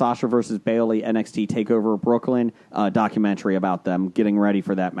the Sasha versus Bayley NXT Takeover Brooklyn documentary about them getting ready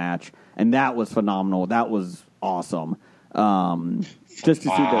for that match, and that was phenomenal. That was awesome. Just to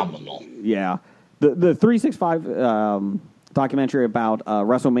see the the 365 documentary about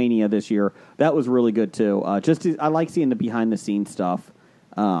WrestleMania this year, that was really good too. I like seeing the behind the scenes stuff.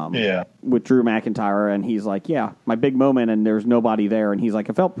 With Drew McIntyre, and he's like, my big moment, and there's nobody there, and he's like,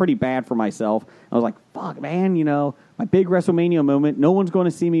 I felt pretty bad for myself. I was like, fuck, man, my big WrestleMania moment, no one's going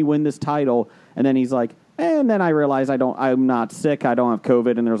to see me win this title. And then he's like, and then I realized I'm not sick, I don't have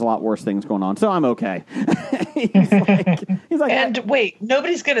COVID, and there's a lot worse things going on, so I'm okay. he's like, and wait,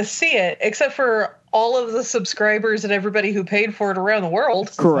 nobody's going to see it except for all of the subscribers and everybody who paid for it around the world.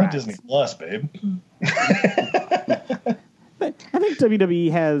 Correct. Disney Plus, babe. I think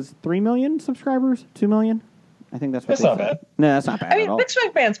WWE has 3 million subscribers, 2 million. I think that's what that's not bad. No, that's not bad. I mean, Vince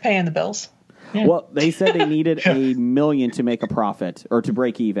McMahon's paying the bills. Yeah. Well, they said they needed $1 million to make a profit or to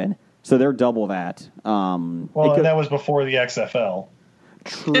break even, so they're double that. And that was before the XFL.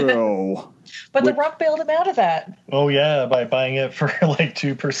 True. But The Rock bailed him out of that. Oh yeah, by buying it for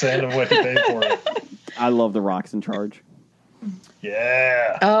 2% of what he paid for it. I love The Rock's in charge.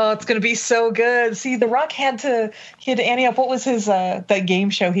 Yeah. Oh, it's going to be so good. See, The Rock had to ante up. What was his that game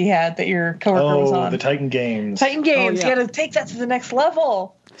show he had that your coworker was on? The Titan Games. Titan Games. Oh, yeah. He had to take that to the next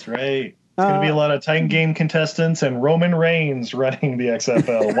level. That's right. It's going to be a lot of Titan Game contestants and Roman Reigns running the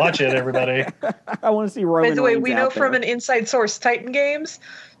XFL. Watch it, everybody. I want to see Roman Reigns. By the way, we know from an inside source, Titan Games,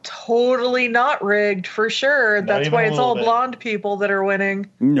 totally not rigged for sure. That's why it's all blonde people that are winning.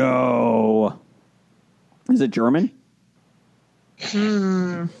 No. Is it German?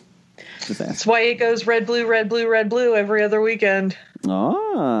 That's why it goes red, blue, red, blue, red, blue every other weekend.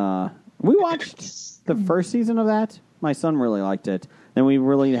 We watched the first season of that. My son really liked it. Then we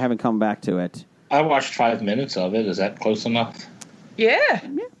really haven't come back to it. I watched 5 minutes of it. Is that close enough? Yeah.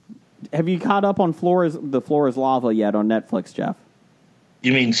 Have you caught up on The Floor is Lava yet on Netflix, Jeff?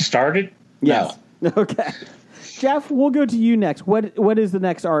 You mean started? Yes. No. Okay. Jeff, we'll go to you next. What is the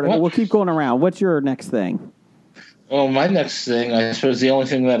next article? We'll keep going around. What's your next thing? Well, my next thing, I suppose the only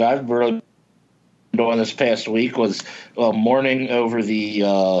thing that I've really been doing this past week was mourning over the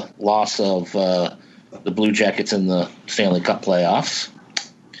loss of the Blue Jackets in the Stanley Cup playoffs.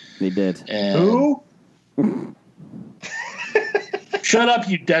 They did. And who? Shut up,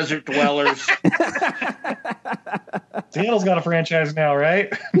 you desert dwellers. Seattle's got a franchise now, right?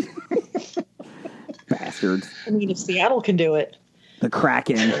 Bastards. I mean, if Seattle can do it. The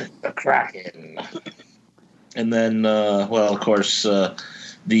Kraken. The Kraken. And then, of course,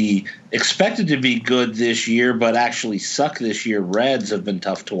 the expected to be good this year, but actually suck this year, Reds have been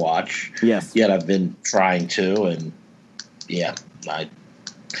tough to watch. Yes. Yet I've been trying to, and I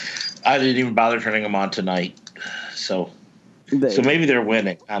didn't even bother turning them on tonight. So maybe they're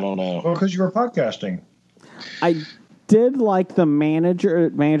winning. I don't know. Well, because you were podcasting. I did like the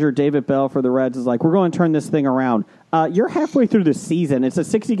manager David Bell for the Reds is like, we're going to turn this thing around. You're halfway through the season. It's a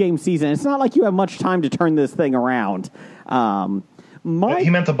 60-game season. It's not like you have much time to turn this thing around. He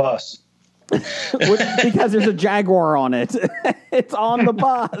meant the bus. Because there's a Jaguar on it. It's on the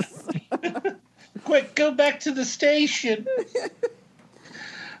bus. Quick, go back to the station.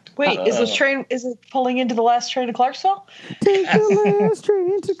 Wait, is it pulling into the last train to Clarksville? Take the last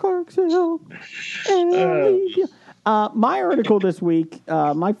train to Clarksville. And I'll leave you. My article this week,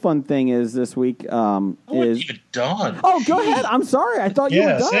 my fun thing is this week is you're done. Oh, go ahead. I'm sorry. I thought you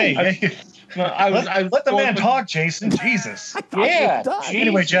were done. Let the man talk, Jason. Jesus.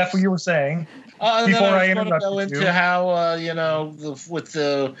 Anyway, Jeff, what you were saying before I interrupted into how with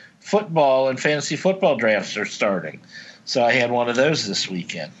the football and fantasy football drafts are starting. So I had one of those this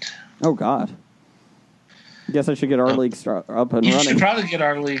weekend. Oh God. Guess I should get our league up and running. You should probably get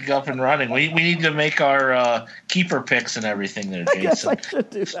our league up and running. We need to make our keeper picks and everything there, Jason. I guess I should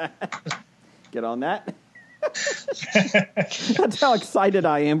do that. Get on that. That's how excited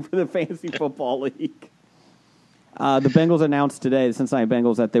I am for the Fantasy Football League. The Bengals announced today, the Cincinnati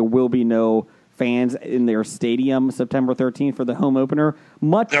Bengals, that there will be no fans in their stadium September 13th for the home opener.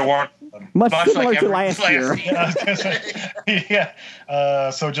 There weren't. Much similar to last year.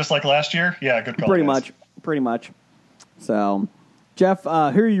 So just like last year? Yeah, good call. Pretty much. So, Jeff, who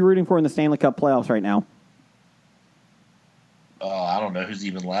are you rooting for in the Stanley Cup playoffs right now? I don't know who's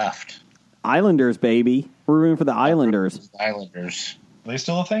even left. Islanders, baby. We're rooting for the Islanders. Islanders. Are they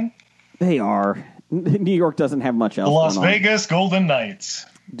still a thing? They are. New York doesn't have much else. The Las going on. Vegas Golden Knights.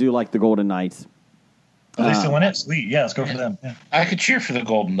 Do like the Golden Knights. Are they still in it? Sweet. Yeah, let's go for them. Yeah. I could cheer for the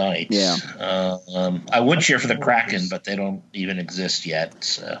Golden Knights. Yeah. I would cheer for the Kraken, but they don't even exist yet.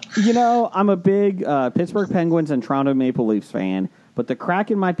 So. You know, I'm a big Pittsburgh Penguins and Toronto Maple Leafs fan, but the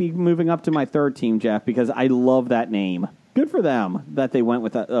Kraken might be moving up to my third team, Jeff, because I love that name. Good for them that they went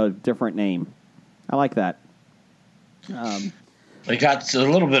with a different name. I like that. They got a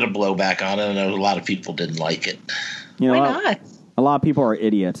little bit of blowback on it. I know a lot of people didn't like it. You know, Why not? A lot of people are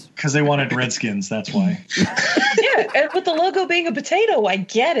idiots. Because they wanted Redskins, that's why. Yeah, and with the logo being a potato, I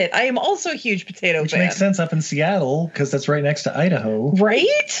get it. I am also a huge potato Which fan. makes sense up in Seattle, because that's right next to Idaho.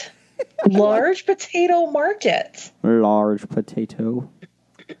 Right? Large potato market. Large potato.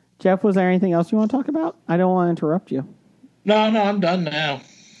 Jeff, was there anything else you want to talk about? I don't want to interrupt you. No, I'm done now.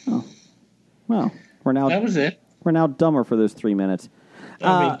 Oh. Well, That was it. We're now dumber for those 3 minutes.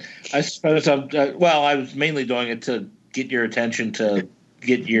 I suppose I was mainly doing it to get your attention, to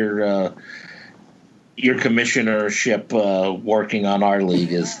get your commissionership working on our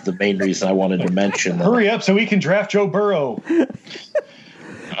league is the main reason I wanted to mention that. Hurry up so we can draft Joe Burrow.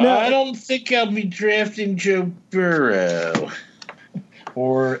 I don't think I'll be drafting Joe Burrow.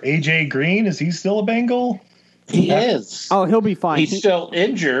 Or AJ Green, is he still a Bengal? He is. Oh, he'll be fine. He's still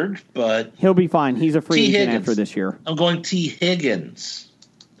injured, but He'll be fine. He's a free T. agent Higgins. after this year. I'm going T. Higgins.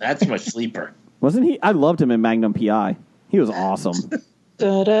 That's my sleeper. Wasn't he? I loved him in Magnum P.I. He was awesome.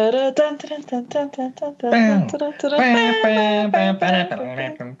 Oh,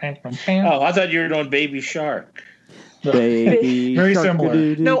 I thought you were doing Baby Shark. Baby Very shark, similar.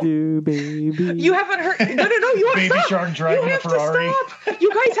 do-do-do-do, baby. You haven't heard. No, you want to Baby stop. Shark driving you a have Ferrari. to stop.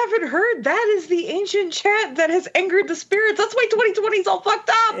 You guys haven't heard. That is the ancient chant that has angered the spirits. That's why 2020's all fucked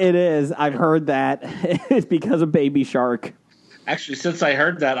up. It is. I've heard that. It's because of Baby Shark. Actually, since I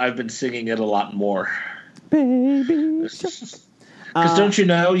heard that, I've been singing it a lot more. Baby Shark. Because don't you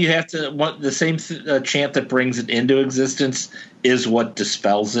know, you have to the same chant that brings it into existence is what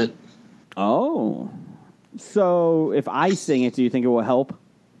dispels it. Oh. So if I sing it, do you think it will help?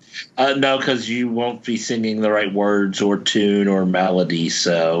 No, because you won't be singing the right words or tune or melody,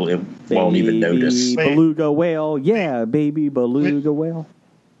 so it won't even notice. Baby beluga whale. Yeah, baby beluga whale.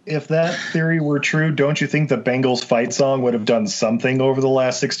 If that theory were true, don't you think the Bengals fight song would have done something over the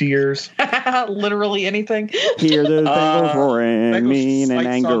last 60 years? Literally anything. Hear those Bengals roaring, Bengals mean and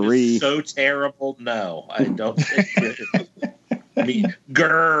fight song angry. is so terrible. No, I don't think it. I mean,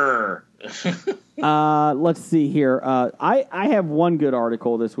 grrr. Let's see here. I have one good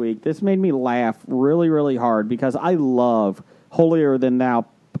article this week. This made me laugh really, really hard because I love holier than thou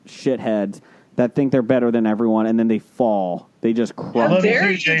shitheads that think they're better than everyone and then they fall. They just How crumble.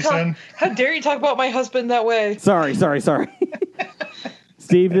 dare Jason. how dare you talk about my husband that way? Sorry.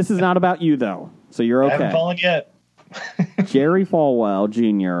 Steve, this is not about you though, so you're I haven't okay. fallen yet. Jerry Falwell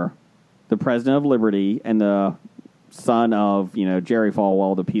Jr., the president of Liberty and the son of, Jerry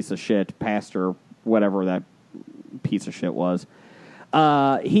Falwell, the piece of shit pastor, whatever that piece of shit was.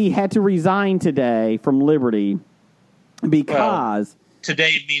 He had to resign today from Liberty because...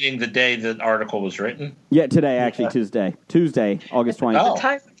 Today meaning the day the article was written? Yeah, today, actually, Tuesday, August 20th. Oh. The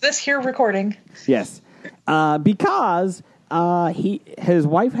time of this here recording. Yes. Because his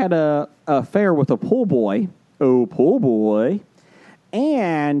wife had a affair with a pool boy. Oh, pool boy.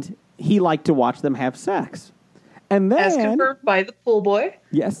 And he liked to watch them have sex. And then... As confirmed by the pool boy.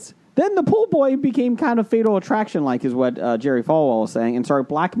 Yes. Then the pool boy became kind of fatal attraction, like is what Jerry Falwell was saying, and started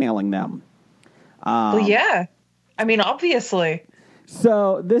blackmailing them. Well, yeah. I mean, obviously.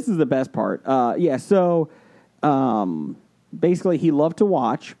 So this is the best part. Basically he loved to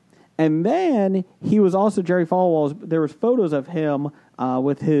watch. And then he was also, Jerry Falwell, there was photos of him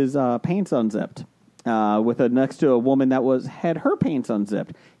with his pants unzipped. Next to a woman that had her pants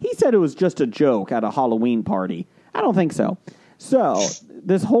unzipped. He said it was just a joke at a Halloween party. I don't think so. So,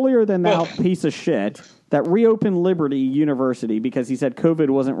 this holier-than-thou piece of shit that reopened Liberty University because he said COVID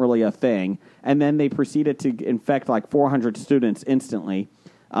wasn't really a thing, and then they proceeded to infect like 400 students instantly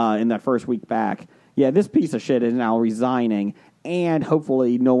in that first week back. Yeah, this piece of shit is now resigning, and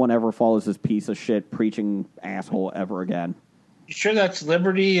hopefully no one ever follows this piece of shit preaching asshole ever again. You sure that's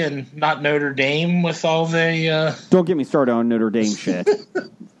Liberty and not Notre Dame with all the... Don't get me started on Notre Dame shit.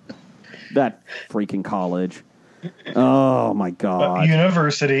 That freaking college. Oh, my God.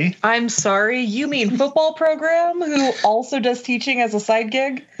 University. I'm sorry, you mean football program who also does teaching as a side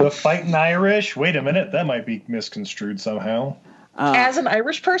gig? The Fighting Irish? Wait a minute, that might be misconstrued somehow. As an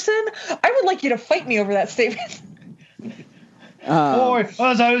Irish person, I would like you to fight me over that statement. Boy,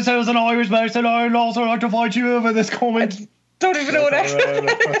 as I was an Irishman, I said I'd also like to fight you over this comment. Don't even know what accent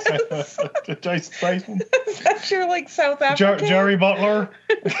Jason Statham. Is that your like South African? Jerry Butler.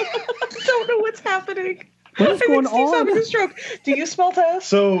 Don't know what's happening. What is going Steve's on? having a stroke. Do you smell toast?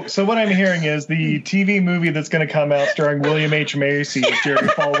 So what I'm hearing is the TV movie that's going to come out starring William H. Macy as Jerry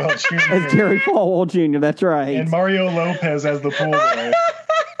Falwell Jr. As Jerry Falwell Jr., that's right. And Mario Lopez as the pool boy.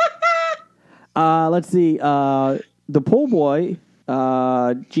 Let's see. The pool boy,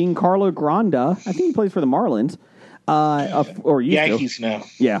 Giancarlo Granda, I think he plays for the Marlins. Or used Yankees to. now.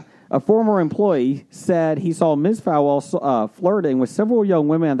 Yeah. A former employee said he saw Ms. Falwell flirting with several young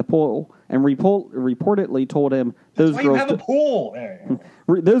women at the pool and reportedly told him those Why girls you have a pool?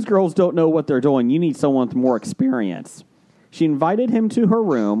 those girls don't know what they're doing. You need someone with more experience. She invited him to her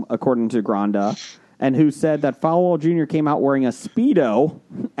room, according to Granda, and who said that Falwell Jr. came out wearing a Speedo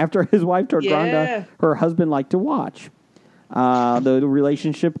after his wife told Granda her husband liked to watch. The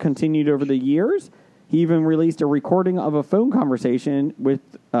relationship continued over the years. He even released a recording of a phone conversation with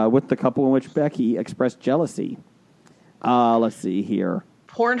the couple in which Becky expressed jealousy. Let's see here.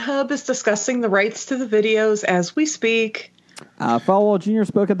 Pornhub is discussing the rights to the videos as we speak. Falwell Jr.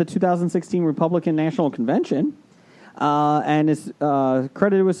 spoke at the 2016 Republican National Convention and is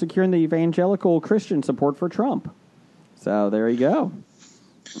credited with securing the evangelical Christian support for Trump. So there you go.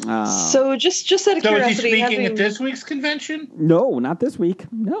 So just out of So is he curiosity, speaking at this week's convention? No, not this week.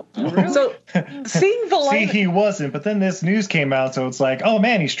 No. So seeing the See, lineup, he wasn't, but then this news came out, so it's like, oh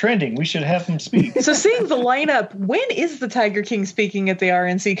man, he's trending. We should have him speak. so seeing the lineup, when is the Tiger King speaking at the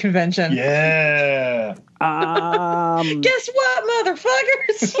RNC convention? Yeah. Guess what,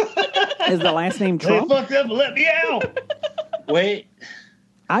 motherfuckers? Is the last name They Trump? fucked up and let me out. Wait,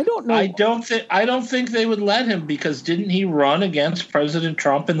 I don't know. I don't think they would let him because didn't he run against President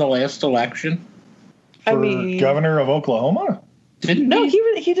Trump in the last election? I For mean, governor of Oklahoma? Didn't no,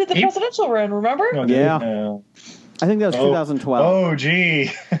 he? he did the presidential run. Remember? No, Yeah. no. I think that was 2012. Oh,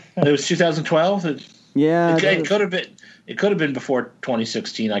 gee. It was 2012. Yeah. It could have been. It could have been before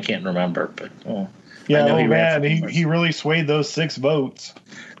 2016. I can't remember, but Yeah, I know oh he ran man, for he really swayed those 6 votes.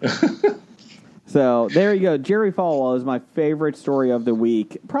 So there you go. Jerry Falwell is my favorite story of the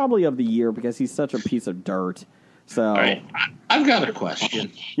week, probably of the year, because he's such a piece of dirt. So, all right, I've got a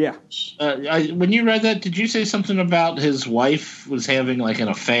question. yeah. When you read that, did you say something about his wife was having like an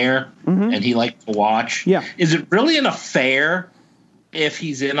affair and he liked to watch? Yeah. Is it really an affair if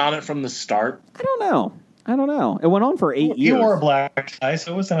he's in on it from the start? I don't know. It went on for 8 years. You wore a black tie,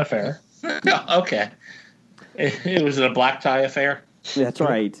 so it was an affair. No, okay. It was a black tie affair. That's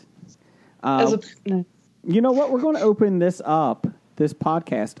right. No. You know what? We're going to open this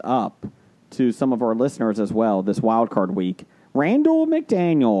podcast up to some of our listeners as well this wild card week. Randall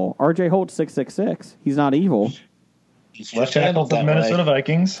McDaniel, RJ Holt 666. He's not evil. Left tackle for the Minnesota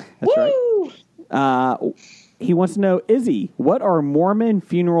Vikings. That's Woo! right. He wants to know, Izzy, what are Mormon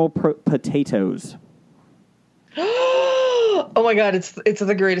funeral potatoes? Oh my god, it's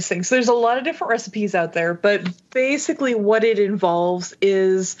the greatest thing. So there's a lot of different recipes out there, but basically what it involves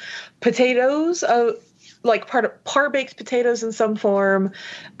is potatoes, like par-baked potatoes in some form,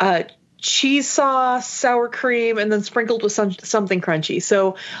 cheese sauce, sour cream, and then sprinkled with something crunchy.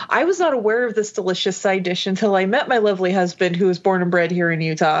 So I was not aware of this delicious side dish until I met my lovely husband, who was born and bred here in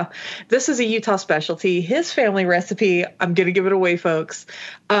Utah. This is a Utah specialty. His family recipe, I'm going to give it away, folks.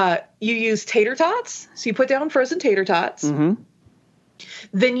 You use tater tots. So you put down frozen tater tots. Mm-hmm.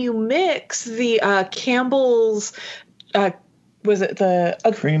 Then you mix the Campbell's, was it the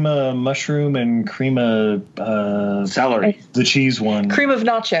Cream of mushroom and cream of Celery. The cheese one. cream of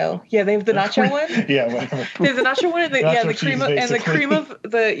nacho? Yeah, they have the nacho one. Yeah, whatever. They have the nacho one, and the Nacho cream cheese, of, and the basically. cream of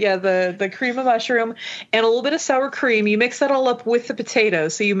the cream of mushroom and a little bit of sour cream. You mix that all up with the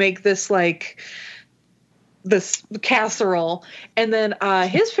potatoes, so you make this this casserole, and then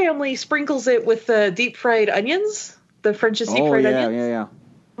his family sprinkles it with the deep fried onions. The French's deep fried onions. Yeah.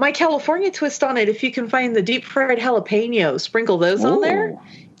 My California twist on it, if you can find the deep fried jalapenos, sprinkle those on there,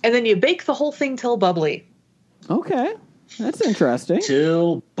 and then you bake the whole thing till bubbly. Okay. That's interesting.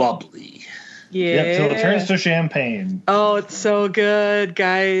 Till bubbly. Yeah. Yep, till it turns to champagne. Oh, it's so good,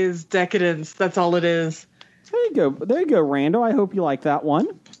 guys. Decadence. That's all it is. There you go, Randall. I hope you like that one.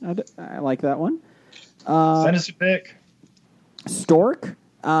 I like that one. Send us a pic. Stork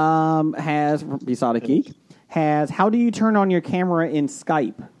has, Besotted Geek, has, how do you turn on your camera in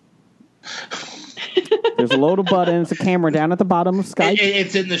Skype? There's a load of buttons, a camera down at the bottom of Skype.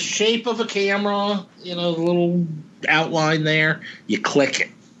 It's in the shape of a camera, the little outline there. You click it.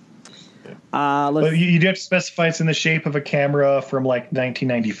 But you have to specify it's in the shape of a camera from like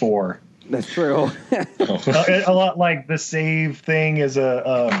 1994. That's true. A lot like the save thing is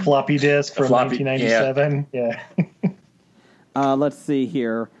a floppy disk from 1997. Yeah. Let's see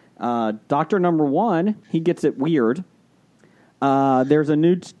here. Doctor Number One, he gets it weird. There's a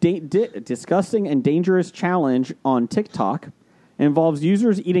new disgusting and dangerous challenge on TikTok. It involves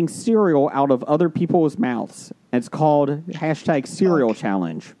users eating cereal out of other people's mouths. It's called #cereal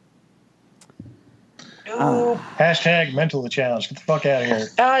challenge. Hashtag mental challenge. Get the fuck out of here.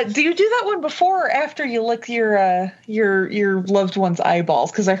 Do you do that one before or after you lick your loved one's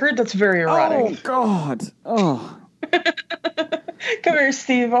eyeballs? Because I heard that's very erotic. Oh God! Oh. Come here,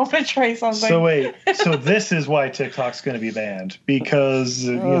 Steve. I'll try something. So wait. So this is why TikTok's going to be banned because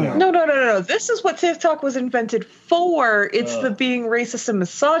you know. No. This is what TikTok was invented for. It's the being racist and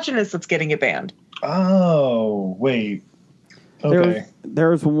misogynist that's getting it banned. Oh wait. Okay.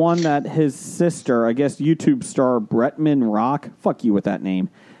 There's one that his sister, I guess YouTube star Bretman Rock, fuck you with that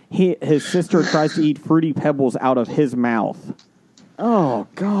name. His sister tries to eat Fruity Pebbles out of his mouth. Oh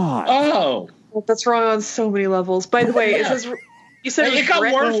God. Oh. Well, that's wrong on so many levels. By the way, you said it got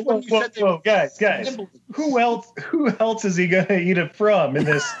worse when you said whoa, guys. Who else is he gonna eat it from in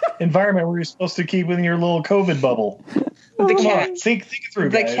this environment where you're supposed to keep in your little COVID bubble? The cat. Think it through,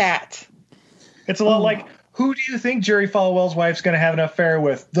 the guys. Cat. It's a lot like, who do you think Jerry Falwell's wife's going to have an affair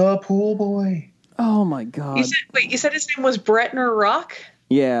with? The pool boy. Oh, my God. You said his name was Bretner Rock?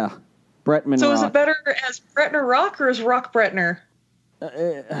 Yeah. Bretman Rock. So is it better as Bretner Rock or as Rock Bretner?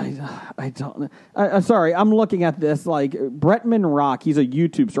 I don't know. I'm sorry. I'm looking at this like Bretman Rock. He's a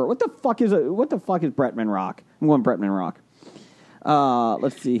YouTube star. What the fuck is Bretman Rock? I'm going Bretman Rock.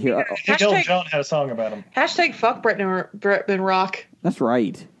 Let's see here. Elton John had a song about him. #fuck Bretman Rock. That's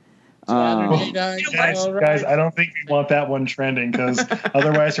right. Guys, I don't think we want that one trending because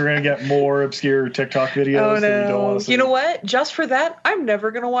otherwise we're going to get more obscure TikTok videos that we don't want to see. You know what? Just for that, I'm never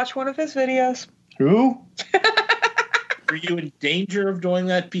going to watch one of his videos. Who? Were you in danger of doing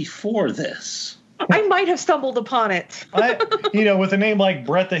that before this? I might have stumbled upon it. With a name like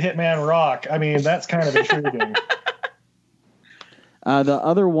Brett the Hitman Rock, I mean, that's kind of intriguing. The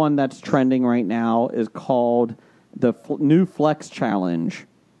other one that's trending right now is called the new Flex Challenge.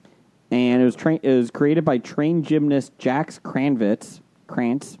 And it was created by trained gymnast Jax Krantz.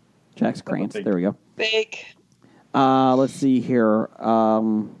 There we go. Fake. Let's see here.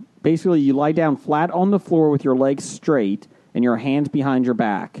 Basically, you lie down flat on the floor with your legs straight and your hands behind your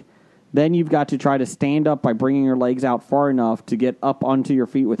back. Then you've got to try to stand up by bringing your legs out far enough to get up onto your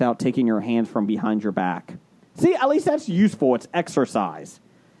feet without taking your hands from behind your back. See, at least that's useful. It's exercise.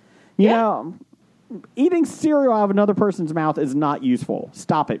 You know, eating cereal out of another person's mouth is not useful.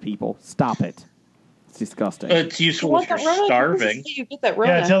 Stop it, people. Stop it. It's disgusting. It's useful if you're starving. You get that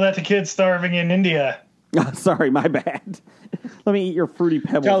Rona. Yeah, tell that to kids starving in India. Sorry, my bad. Let me eat your Fruity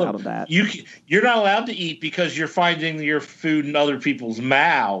Pebbles out of that. You're not allowed to eat because you're finding your food in other people's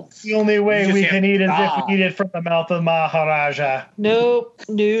mouths. The only way we can eat is if we eat it from the mouth of Maharaja. Nope.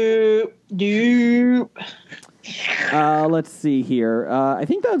 Let's see here. I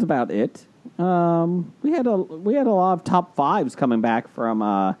think that was about it. We had a lot of top fives coming back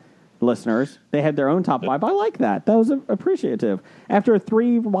from listeners. They had their own top five. I like that. That was appreciative. After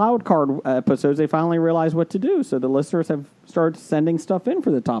 3 wild card episodes, they finally realized what to do. So the listeners have started sending stuff in for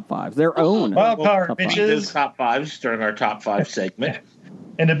the top fives. Their own wild card bitches. Top fives during our top 5 segment.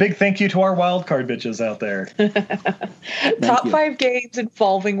 And a big thank you to our wild card bitches out there. Top 5 games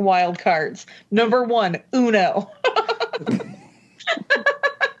involving wild cards. Number 1, Uno.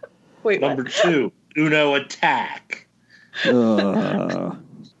 Wait, Number 2, Uno Attack.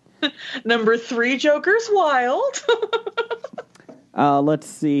 Number 3, Joker's Wild. Let's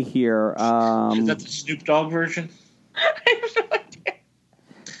see here. Is that the Snoop Dogg version? I have no idea.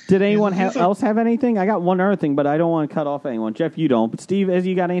 Did anyone else have anything? I got one other thing, but I don't want to cut off anyone. Jeff, you don't. But Steve,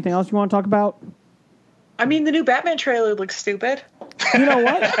 you got anything else you want to talk about? I mean, the new Batman trailer looks stupid. You know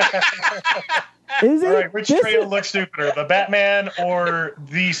what? Is it? All right, which trailer looks stupider, the Batman or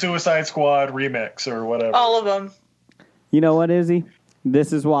the Suicide Squad remix or whatever? All of them. You know what, Izzy?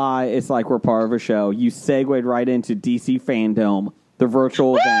 This is why it's like we're part of a show. You segued right into DC Fandom, the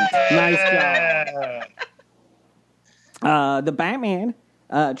virtual event. Nice job. The Batman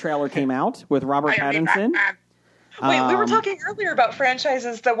trailer came out with Robert Pattinson. Wait, we were talking earlier about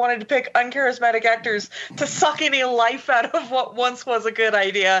franchises that wanted to pick uncharismatic actors to suck any life out of what once was a good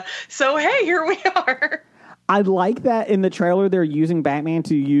idea. So, hey, here we are. I like that in the trailer they're using Batman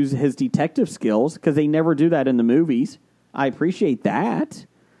to use his detective skills because they never do that in the movies. I appreciate that.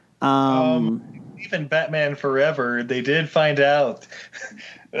 Even Batman Forever, they did find out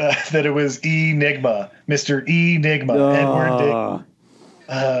that it was Enigma, Mr. Enigma, Edward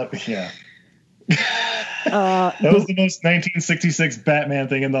Digby. Yeah. That was the most 1966 Batman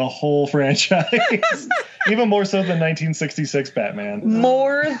thing in the whole franchise. Even more so than 1966 Batman.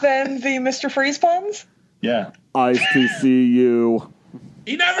 More than the Mr. Freeze puns? Yeah. Eyes to see you.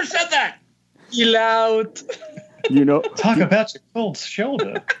 He never said that. You loud. You know. Talk about your cold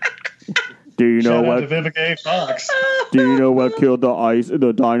shoulder. Do you know Shout out what? to Vivica A. Fox. Do you know what killed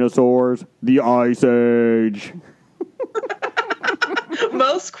the dinosaurs? The Ice Age.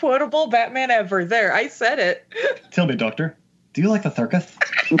 Most quotable Batman ever. There, I said it. Tell me, Doctor, do you like the Thurgoth?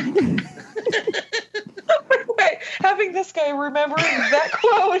 Wait, having this guy remembering that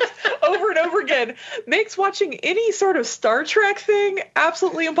quote over and over again makes watching any sort of Star Trek thing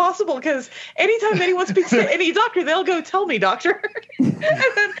absolutely impossible, because anytime anyone speaks to any doctor, they'll go, "Tell me, doctor." And then I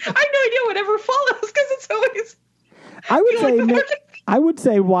have no idea whatever follows, because it's always... I would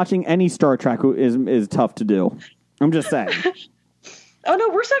say watching any Star Trek is tough to do. I'm just saying. Oh no,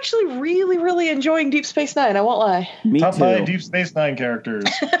 we're actually really, really enjoying Deep Space Nine, I won't lie. Me Top too. 5 Deep Space Nine characters.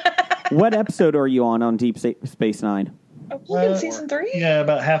 What episode are you on Deep Space Nine? I believe in season 3? Yeah,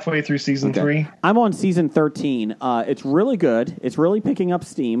 about halfway through season 3. I'm on season 13. It's really good. It's really picking up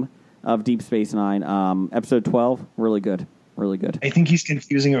steam of Deep Space Nine. Episode 12, really good. Really good. I think he's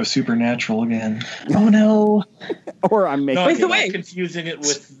confusing it with Supernatural again. Oh no. Or I'm making... By the way, confusing it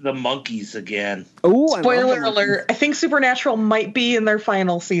with the monkeys again. Ooh, spoiler alert, I think Supernatural might be in their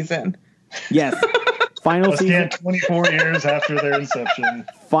final season. Yes. Final season. 24 years after their inception.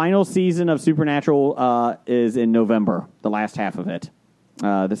 Final season of Supernatural is in November, the last half of it.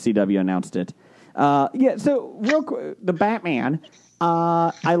 The CW announced it. Yeah, so real quick, the Batman,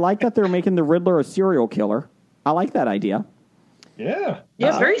 I like that they're making the Riddler a serial killer. I like that idea. Yeah.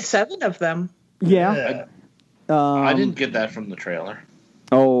 Yeah, very 7 of them. Yeah. I didn't get that from the trailer.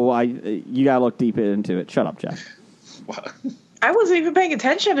 Oh, you gotta look deep into it. Shut up, Jeff. What? I wasn't even paying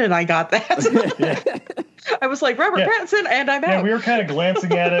attention, and I got that. I was like, Robert Pattinson, and I'm out. Yeah, we were kind of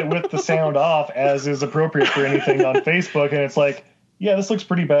glancing at it with the sound off, as is appropriate for anything on Facebook, and it's like, yeah, this looks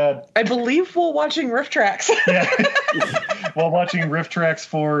pretty bad. I believe while watching Riff Tracks. Yeah. While watching Riff Tracks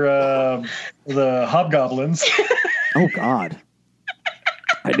for the Hobgoblins. Oh, God.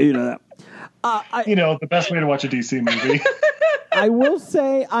 I do know that. The best way to watch a DC movie. I will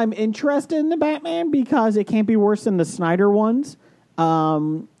say I'm interested in the Batman because it can't be worse than the Snyder ones.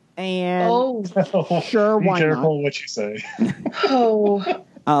 And sure, why Be careful not? what you say.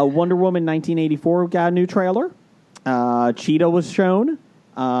 Wonder Woman 1984 got a new trailer. Cheetah was shown.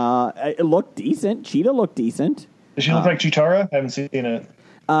 It looked decent. Cheetah looked decent. Does she look like Chitara? I haven't seen it.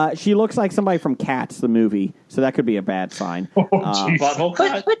 She looks like somebody from Cats, the movie, so that could be a bad sign. But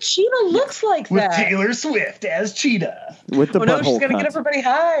Cheetah looks like with that. Taylor Swift as Cheetah. With the no, butthole she's going to cut. get everybody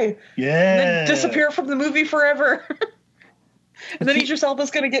high. Yeah. And then disappear from the movie forever. And then Idris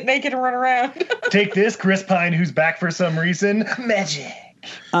Elba's going to get naked and run around. Take this, Chris Pine, who's back for some reason. Magic.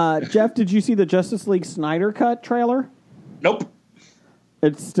 Jeff, did you see the Justice League Snyder Cut trailer? Nope.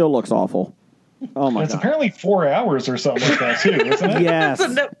 It still looks awful. Oh my It's God. apparently 4 hours or something like that too, isn't it? Yes.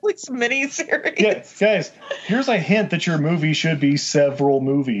 It's a Netflix miniseries. Yeah, guys, here's a hint that your movie should be several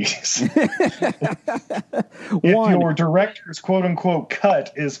movies. If your director's quote-unquote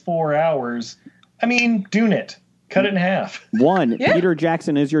cut is 4 hours, I mean, do it. Cut it in half. Peter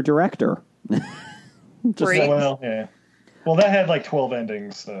Jackson is your director. Great. Well, yeah. Well, that had like 12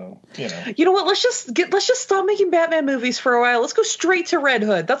 endings, so, You know what? Let's just stop making Batman movies for a while. Let's go straight to Red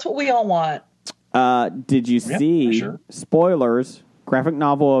Hood. That's what we all want. Did you see, sure. spoilers, graphic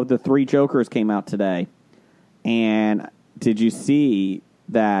novel of the 3 Jokers came out today. And did you see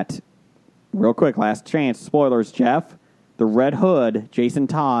that, real quick, last chance, spoilers, Jeff, the Red Hood, Jason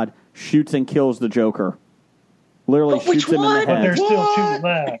Todd, shoots and kills the Joker. Literally shoots him in the head. But there's still 2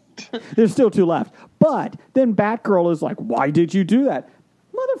 left. There's still 2 left. But then Batgirl is like, why did you do that?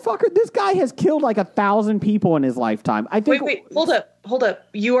 Motherfucker, this guy has killed like 1,000 people in his lifetime. I think. Wait, hold up.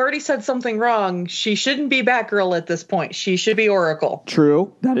 You already said something wrong. She shouldn't be Batgirl at this point. She should be Oracle.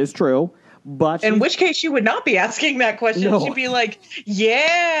 True, that is true. But in which case, she would not be asking that question. No. She'd be like,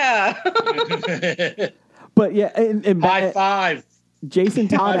 "Yeah." But yeah, and High five. Jason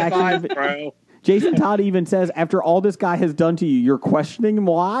Todd High actually. five, bro. Jason Todd even says, after all this guy has done to you, you're questioning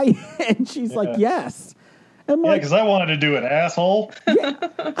why? And she's like, yes. And Yeah, like, because I wanted to do it, asshole. yeah,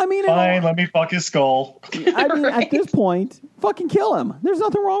 I mean, Fine, let me fuck his skull. I mean, at this point, fucking kill him. There's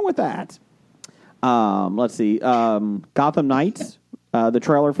nothing wrong with that. Let's see. Gotham Knights, the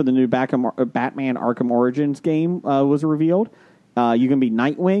trailer for the new Batman Arkham Origins game was revealed. You can be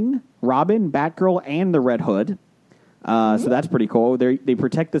Nightwing, Robin, Batgirl, and the Red Hood. So that's pretty cool. They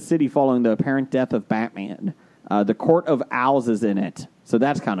protect the city following the apparent death of Batman. The Court of Owls is in it, so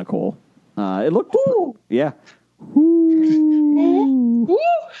that's kind of cool. It looked, yeah.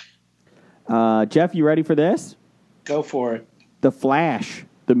 Jeff, you ready for this? Go for it. The Flash,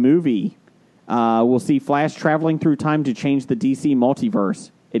 the movie. We'll see Flash traveling through time to change the DC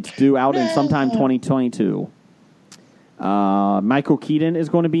multiverse. It's due out in sometime 2022. Michael Keaton is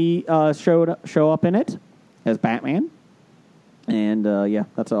going to be show up in it as Batman. And, yeah,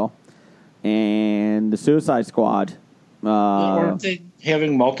 that's all. And the Suicide Squad. Aren't they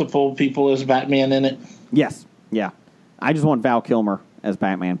having multiple people as Batman in it? Yes, yeah. I just want Val Kilmer as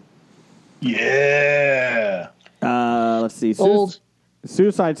Batman. Yeah. Let's see. Old.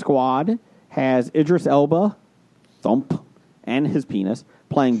 Suicide Squad has Idris Elba, Thump, and his penis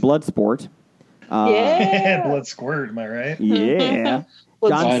playing Bloodsport. Yeah. Blood squirt, am I right? Yeah.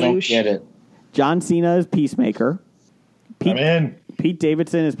 I don't get it. John Cena is Peacemaker. I'm in. Pete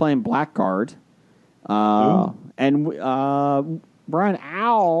Davidson is playing Blackguard. And Brian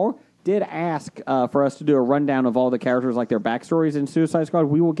Owl did ask for us to do a rundown of all the characters, like their backstories in Suicide Squad.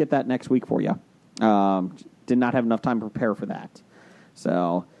 We will get that next week for you. Did not have enough time to prepare for that.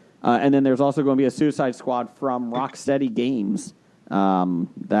 So, and then there's also going to be a Suicide Squad from Rocksteady Games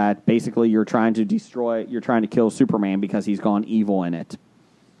that basically you're trying to kill Superman because he's gone evil in it.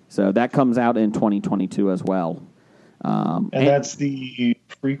 So that comes out in 2022 as well. And that's the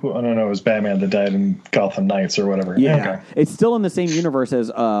prequel. I don't know. It was Batman that died in Gotham Knights or whatever. Yeah, okay. It's still in the same universe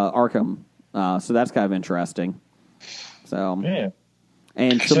as Arkham, so that's kind of interesting. So Yeah.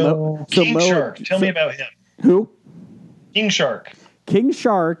 And King Shark. Tell me about him. Who? King Shark. King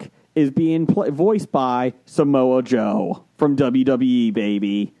Shark is being voiced by Samoa Joe from WWE,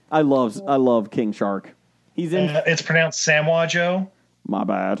 baby. I love King Shark. He's in. It's pronounced Samoa Joe. My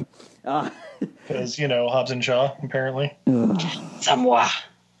bad. Because, Hobbs and Shaw, apparently. Samoa.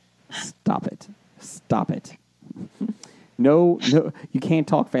 Stop it. No, you can't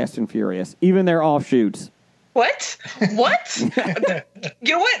talk Fast and Furious. Even their offshoots. What? You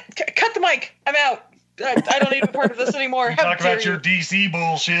know what? Cut the mic. I'm out. I don't need to be part of this anymore. Talk about your DC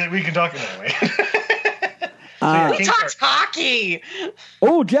bullshit. We can talk anyway. He talks hockey.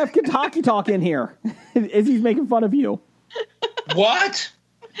 Oh, Jeff gets hockey talk in here. As he's making fun of you. What?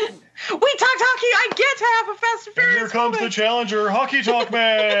 We talked hockey. I get to have a Fast and Furious. Here comes the challenger, Hockey Talk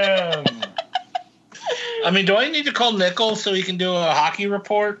Man. I mean, do I need to call Nichols so he can do a hockey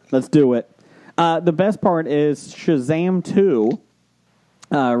report? Let's do it. The best part is Shazam 2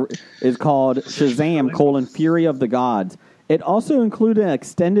 is called Shazam: Fury of the Gods. It also included an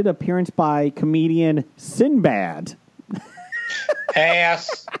extended appearance by comedian Sinbad.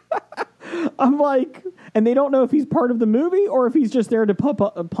 Pass. I'm like, and they don't know if he's part of the movie or if he's just there to pump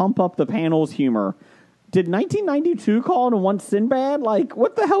up the panel's humor. Did 1992 call and want Sinbad? Like,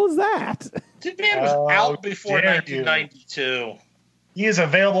 what the hell is that? Sinbad was out before 1992. He is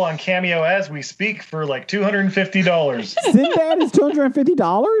available on Cameo as we speak for like $250. Sinbad is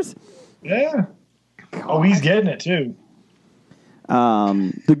 $250? Yeah. God. Oh, he's getting it too.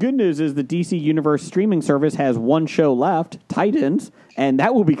 The good news is the DC Universe streaming service has one show left, Titans, and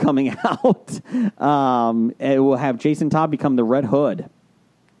that will be coming out. It will have Jason Todd become the Red Hood.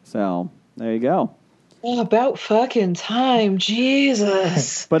 So, there you go. Oh, about fucking time,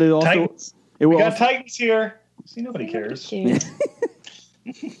 Jesus. But it also... Titans. We got Titans here. See, nobody cares. That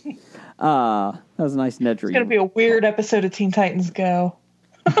was a nice Nedry. It's going to be a weird episode of Teen Titans Go.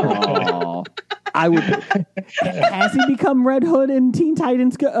 Oh, I would. Has he become Red Hood in Teen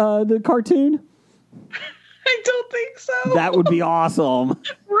Titans, the cartoon? I don't think so. That would be awesome.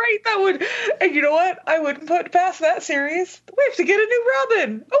 Right, that would. And you know what? I wouldn't put past that series. We have to get a new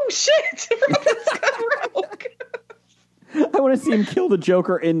Robin. Oh, shit. Robin's gone rogue. I want to see him kill the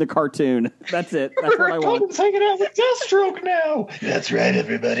Joker in the cartoon. That's it. That's what I want. Robin's hanging out with Deathstroke now. That's right,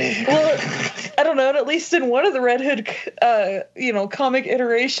 everybody. Well, I don't know. At least in one of the Red Hood, comic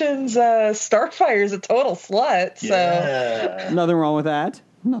iterations, Starfire's a total slut. So yeah. Nothing wrong with that.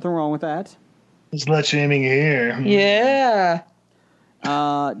 There's slut shaming here. Yeah.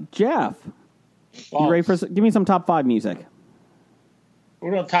 Jeff, you ready for? Give me some top 5 music.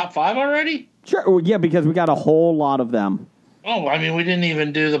 We're on top 5 already? Sure. Well, yeah, because we got a whole lot of them. Oh, I mean, we didn't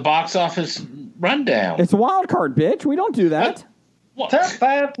even do the box office rundown. It's a wild card, bitch. We don't do that. What? Top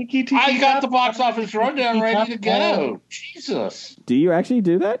 5. I got the box office rundown ready to go. Jesus. Do you actually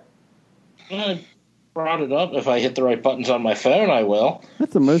do that? I brought it up. If I hit the right buttons on my phone, I will.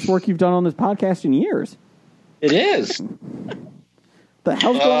 That's the most work you've done on this podcast in years. It is. The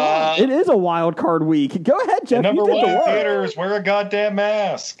hell's going on? It is a wild card week. Go ahead, Jeff. Number you did 1 the work. theaters, wear a goddamn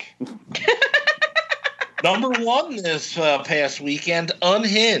mask. Number 1 this past weekend,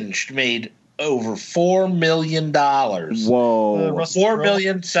 Unhinged made over $4 million. Whoa.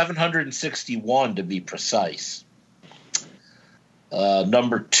 $4,761,000 to be precise.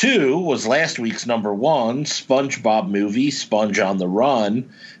 Number 2 was last week's number 1, SpongeBob movie, Sponge on the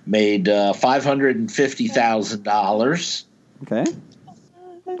Run, made $550,000. Okay.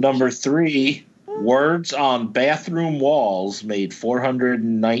 Number 3, Words on Bathroom Walls, made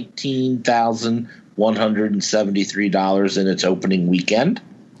 $419,173 in its opening weekend.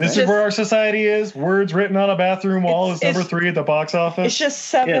 This is where our society is. Words written on a bathroom wall is number 3 at the box office. It's just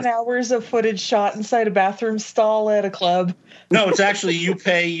 7 hours of footage shot inside a bathroom stall at a club. No, it's actually you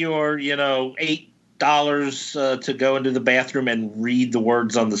pay your, $8 to go into the bathroom and read the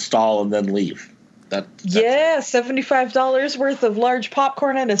words on the stall and then leave. $75 worth of large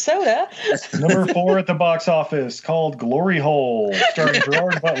popcorn and a soda. Number 4 at the box office, called Glory Hole, starring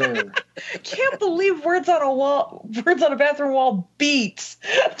Gerard Butler. Can't believe Words on a Bathroom Wall beats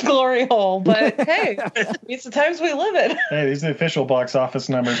Glory Hole, but hey, it's the times we live in. Hey, these are the official box office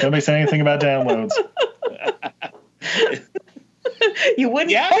numbers. Nobody said anything about downloads. You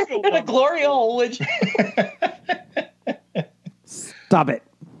wouldn't put a Glory Hole, would you? Stop it.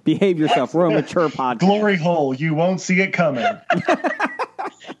 Behave yourself. We're a mature podcast. Glory Hole. You won't see it coming.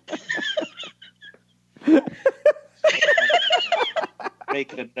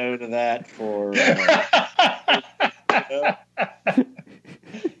 Make a note of that for...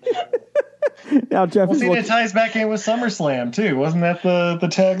 Now, Jeff is it ties back in with SummerSlam, too. Wasn't that the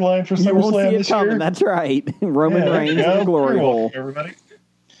tagline for SummerSlam you won't see it this coming. year? That's right. Roman Reigns in the Glory Hole. Everybody.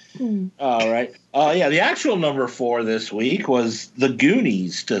 All right. The actual number 4 this week was The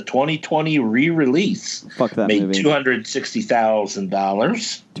Goonies, the 2020 re-release. Fuck that made movie.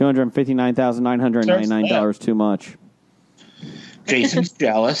 $260,000. $259,999 too much. Jason's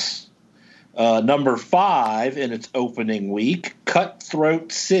jealous. Number 5 in its opening week,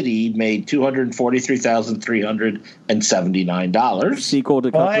 Cutthroat City, made $243,379. Sequel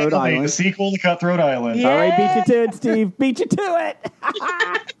to Cutthroat Island. The sequel to Cutthroat Island. Yeah. All right, beat you to it, Steve. Beat you to it.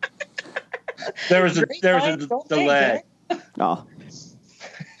 There was a delay. Oh.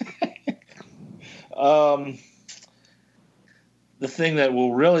 The thing that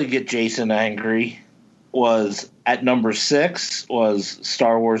will really get Jason angry was at number 6 was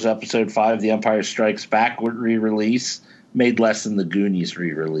Star Wars Episode 5, The Empire Strikes Back re-release, made less than the Goonies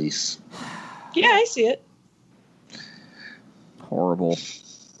re-release. Yeah, I see it. Horrible.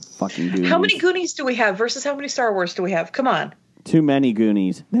 Fucking Goonies. How many Goonies do we have versus how many Star Wars do we have? Come on. Too many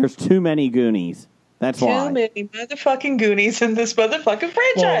Goonies. There's too many Goonies. That's why. Too many motherfucking Goonies in this motherfucking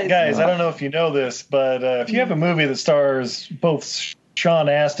franchise. Well, guys, I don't know if you know this, but if you have a movie that stars both Sean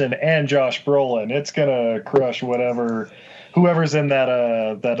Astin and Josh Brolin, it's gonna crush whoever's in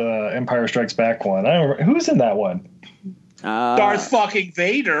that Empire Strikes Back one. I don't remember, who's in that one? Darth fucking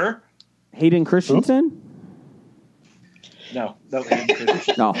Vader. Hayden Christensen? No, Hayden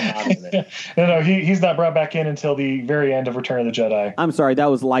Christensen. No. No, he's not brought back in until the very end of Return of the Jedi. I'm sorry,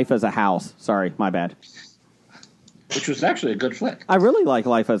 that was Life as a House. Sorry, my bad. Which was actually a good flick. I really like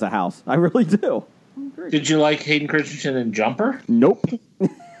Life as a House. I really do. Did you like Hayden Christensen in Jumper? Nope.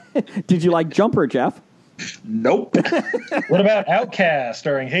 Did you like Jumper, Jeff? Nope. What about Outcast,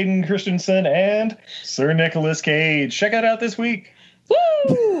 starring Hayden Christensen and Sir Nicolas Cage? Check it out this week.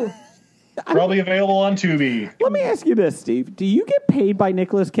 Woo! Probably available on Tubi. Let me ask you this, Steve. Do you get paid by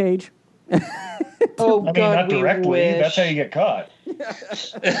Nicolas Cage? Oh, I mean, God, not directly. wish. That's how you get caught.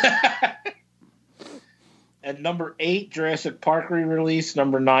 And number 8, Jurassic Park re-release.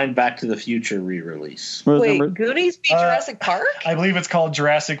 Number 9, Back to the Future re-release. Wait, Goonies beat Jurassic Park? I believe it's called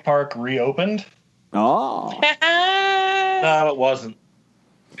Jurassic Park Reopened. Oh. No, it wasn't.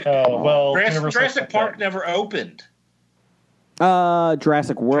 Oh, well. Jurassic Park never opened.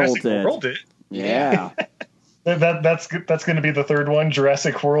 Jurassic World did. World did. Yeah. That's going to be the third one.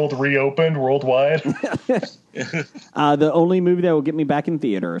 Jurassic World Reopened worldwide. The only movie that will get me back in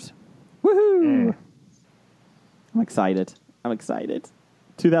theaters. Woohoo! I'm excited.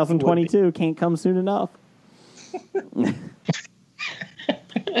 2022 can't come soon enough.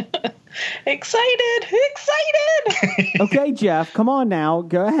 Excited! Okay, Jeff, come on now.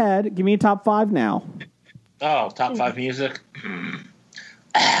 Go ahead. Give me a top 5 now. Oh, top 5 music.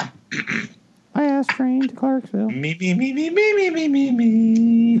 I asked Train to Clarksville. Me.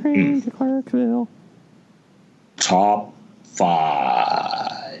 Train to Clarksville. Top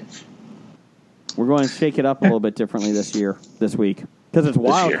 5. We're going to shake it up a little bit differently this week. Because it's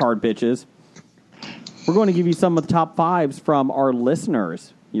wild card, bitches. We're going to give you some of the top 5s from our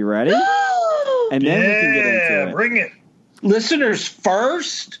listeners. You ready? And then we can get into it. Bring it. Listeners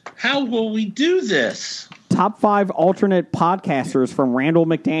first? How will we do this? Top 5 alternate podcasters from Randall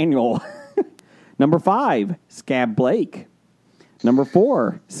McDaniel. Number 5, Scab Blake. Number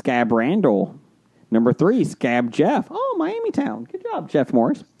 4, Scab Randall. Number 3, Scab Jeff. Oh, Miami Town. Good job, Jeff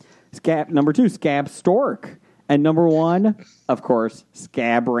Morris. Number 2, Scab Stork. And number 1, of course,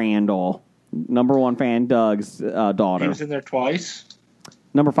 Scab Randall. Number 1 fan, Doug's daughter. He was in there twice.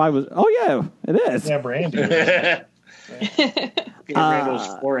 Number 5 was, oh yeah, it is. Yeah, Brandy.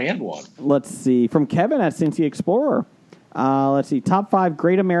 Randall's 4 and 1. Let's see. From Kevin at Cincy Explorer. Let's see. Top 5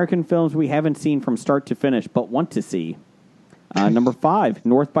 great American films we haven't seen from start to finish, but want to see. Number 5,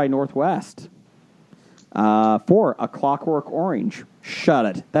 North by Northwest. 4, A Clockwork Orange. Shut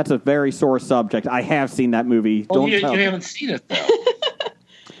it. That's a very sore subject. I have seen that movie. Well, you haven't seen it,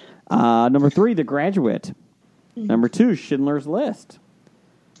 though. Number 3, The Graduate. Number 2, Schindler's List.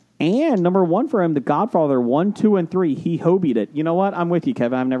 And number 1 for him, The Godfather 1, 2, and 3. He hobied it. You know what? I'm with you,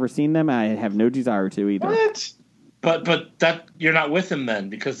 Kevin. I've never seen them. I have no desire to either. What? But that you're not with him then,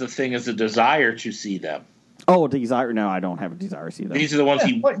 because the thing is a desire to see them. Oh, desire? No, I don't have a desire to see them. These are the ones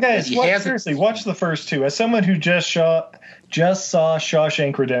seriously, watch the first 2. As someone who just saw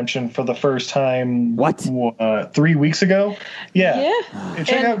Shawshank Redemption for the first time, 3 weeks ago? Yeah.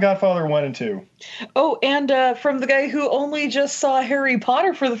 Check out Godfather 1 and 2. Oh, and from the guy who only just saw Harry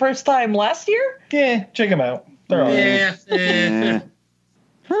Potter for the first time last year? Yeah, check them out. They're all right.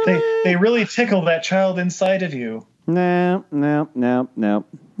 They really tickle that child inside of you. No.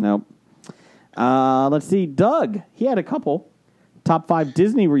 Let's see. Doug, he had a couple. Top 5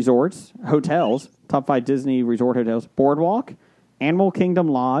 Disney resorts, hotels. Top 5 Disney resort hotels. Boardwalk, Animal Kingdom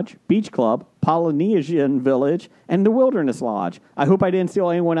Lodge, Beach Club, Polynesian Village, and the Wilderness Lodge. I hope I didn't steal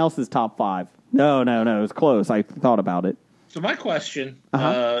anyone else's top 5. No. It was close. I thought about it. So my question,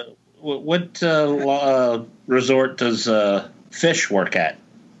 what resort does Fish work at?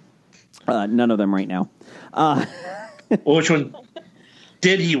 None of them right now. Which one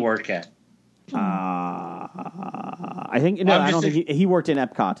did he work at? I think I don't think he worked in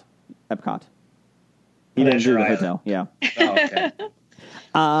Epcot. He didn't do the hotel. Yeah. Oh, okay.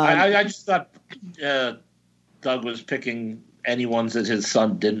 I just thought Doug was picking any ones that his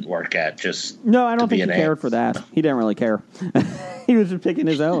son didn't work at. Just no, I don't think he cared for that. He didn't really care. He was just picking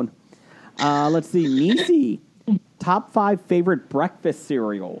his own. Let's see, Nisi. Top 5 favorite breakfast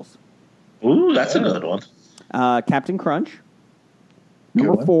cereals. Ooh, that's a good one. Captain Crunch.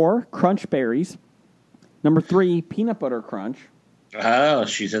 Number 4, Crunch Berries. Number 3, Peanut Butter Crunch. Oh,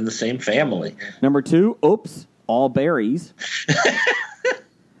 she's in the same family. Number 2, Oops, All Berries.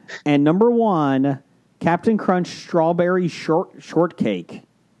 And number 1, Captain Crunch Strawberry Shortcake.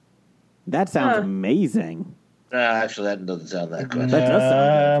 That sounds amazing. Actually, that doesn't sound that good. That does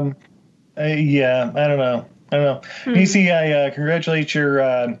sound good. Yeah, I don't know. DC, I congratulate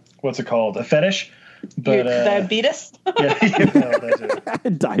your, what's it called? A fetish? But diabetes? Yeah, that's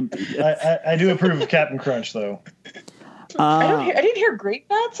it. Diabetes. I do approve of Captain Crunch, though. I didn't hear grape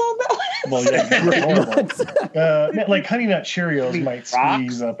nuts on that list. Well, yeah, horrible. Like Honey Nut Cheerios might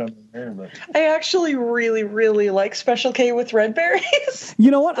squeeze up in there. But I actually really, really like Special K with red berries. You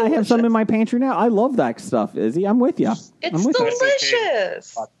know what? I have some in my pantry now. I love that stuff, Izzy. I'm with you. It's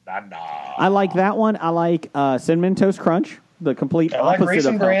delicious. I like that one. I like Cinnamon Toast Crunch, the complete opposite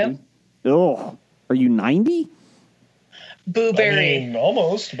Raisin of Bran. Oh, are you 90? Boo Berry. I mean,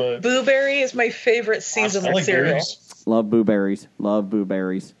 almost, but Boo Berry is my favorite seasonal cereal. Berries. Love Boo Berries.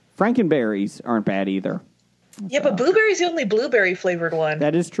 Frankenberries aren't bad either. Yeah, but Boo Berry's the only blueberry flavored one.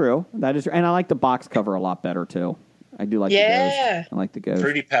 That is true. And I like the box cover a lot better too. I do like the Ghost. I like the Ghost.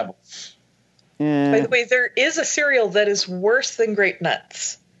 Fruity Pebbles. By the way, there is a cereal that is worse than grape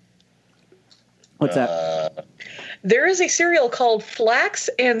nuts. What's that? There is a cereal called Flax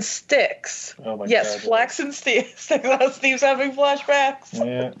and Sticks. Oh my yes, God. Flax and Sticks. Steve's having flashbacks.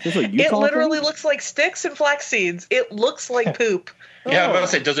 Yeah. It literally looks like sticks and flax seeds. It looks like poop. Yeah, I was going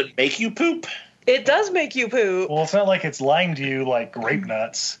to say, does it make you poop? It does make you poop. Well, it's not like it's lying to you like grape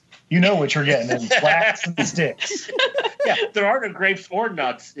nuts. You know what you're getting in Flax and Sticks. Yeah, there are no grapes or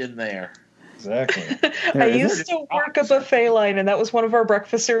nuts in there. Exactly. I used to work a buffet line, and that was one of our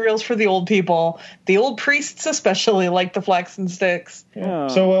breakfast cereals for the old people. The old priests especially like the Flax and Sticks. Yeah.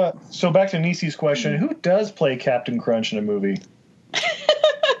 So back to Nisi's question: who does play Captain Crunch in a movie?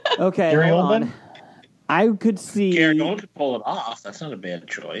 Okay, Gary hold Oldman. on. I could see Gary Oldman could pull it off. That's not a bad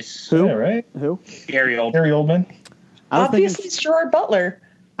choice. Who? Yeah, right. Who? Gary Oldman. Gary Oldman. Obviously, it's Gerard Butler.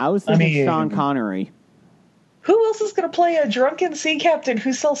 I was thinking Sean Connery. Who else is going to play a drunken sea captain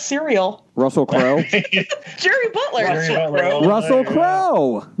who sells cereal? Russell Crowe. Jerry Butler. Russell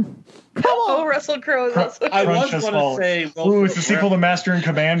Crowe. Come on. Oh, Russell Crowe is also. I was going to say. Ooh, it's the sequel to Master and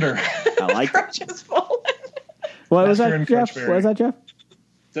Commander. I like Crunch has fallen. What was that, Master and Jeff? Crunchberry. What was that, Jeff?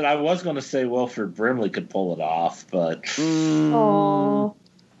 that I was going to say Wilford Brimley could pull it off, but Aww.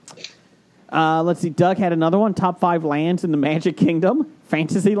 Let's see. Doug had another one. Top 5 lands in the Magic Kingdom: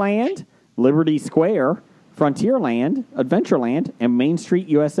 Fantasyland, Liberty Square, Frontierland, Adventureland, and Main Street,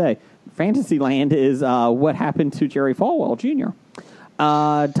 USA. Fantasyland is what happened to Jerry Falwell Jr.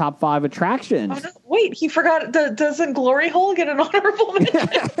 Top 5 attractions. Oh, no, wait, he forgot. Doesn't Glory Hole get an honorable mention?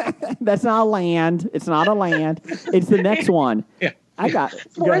 That's not a land. It's not a land. It's the next one. Yeah. I got it.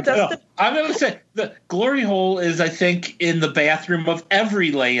 I'm going to say the Glory Hole is, I think, in the bathroom of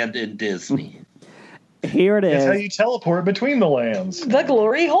every land in Disney. Here it is. It's how you teleport between the lands. The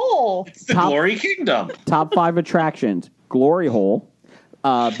Glory Hole. It's the Glory Kingdom. Top 5 attractions: Glory Hole,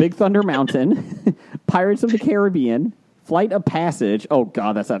 Big Thunder Mountain, Pirates of the Caribbean, Flight of Passage. Oh,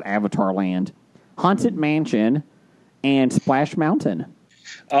 God, that's at Avatar Land. Haunted Mansion, and Splash Mountain.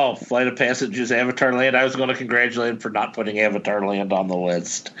 Oh, Flight of Passage is Avatar Land. I was going to congratulate him for not putting Avatar Land on the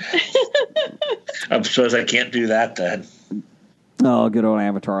list. I suppose I can't do that then. Oh, good old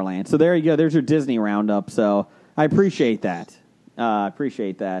Avatar Land. So there you go. There's your Disney roundup. So I appreciate that. Wear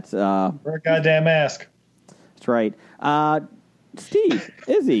a goddamn mask. That's right. Steve,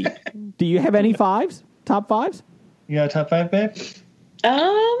 Izzy, do you have any fives? Top 5s? You got a top 5, babe?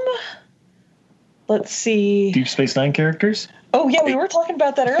 Let's see. Deep Space Nine characters? Oh, yeah, we were talking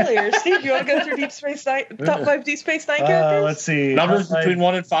about that earlier. Steve, you want to go through Deep Space Nine, top 5 Deep Space Nine characters? Let's see. Numbers between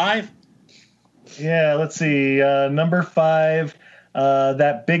 1 and 5? Yeah, let's see. Number 5,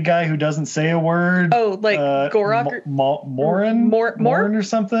 that big guy who doesn't say a word. Oh, like Gorok? Morin? Morin or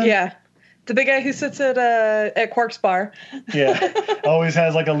something? Yeah. The big guy who sits at Quark's bar. Yeah. Always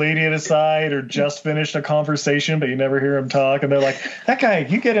has like a lady at his side or just finished a conversation, but you never hear him talk. And they're like, that guy,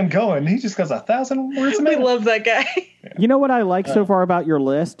 you get him going. He just goes 1,000 words a minute. We love that guy. You know what I like so far about your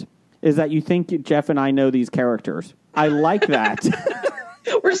list? Is that you think Jeff and I know these characters. I like that.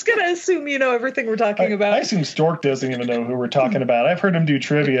 We're just going to assume you know everything we're talking about. I assume Stork doesn't even know who we're talking about. I've heard him do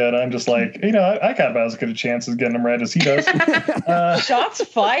trivia, and I'm just like, I got about as good a chance of getting him right as he does. Shots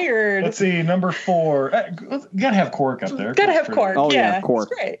fired. Let's see, number 4. You got to have Quark up there. Got to have Quark. Oh, yeah, Quark.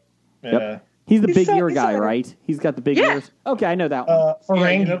 That's great. Yeah. Yep. He's the big ear guy, right? He's got the big ears. Okay, I know that one.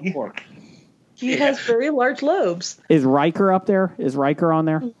 Ferengi. Quark. He has very large lobes. Is Riker up there? Is Riker on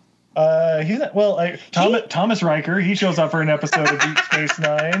there? Thomas Riker. He shows up for an episode of Deep Space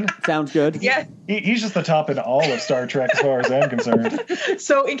Nine. Sounds good. Yeah. He's just the top in all of Star Trek, as far as I'm concerned.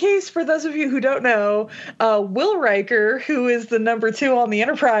 So, in case for those of you who don't know, Will Riker, who is the number 2 on the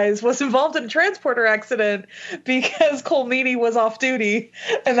Enterprise, was involved in a transporter accident because Cole Meany was off duty,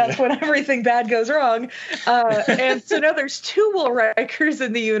 and that's when everything bad goes wrong. And so now there's 2 Will Rikers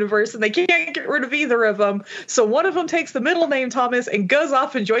in the universe, and they can't get rid of either of them. So one of them takes the middle name Thomas and goes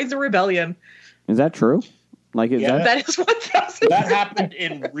off and joins the rebellion. Is that true? Like, is that is 1,000%. That happened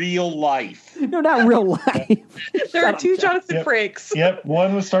in real life. No, not real life. There are 2 Jonathan Frakes. Yep,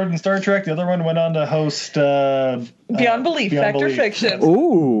 one was started in Star Trek. The other one went on to host Beyond Belief, Fact or Fiction.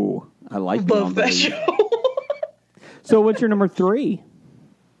 Ooh, I like Love that Belief. show. So, what's your number 3?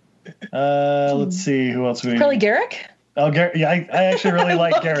 Let's see who else we. Probably Garrick. Oh, Garrick. Yeah, I actually really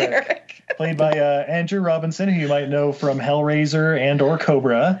like Garrick. Played by Andrew Robinson, who you might know from Hellraiser and or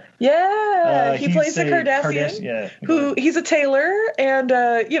Cobra. Yeah, he plays a Cardassian. He's a tailor, and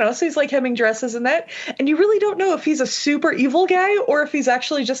so he's like hemming dresses and that. And you really don't know if he's a super evil guy or if he's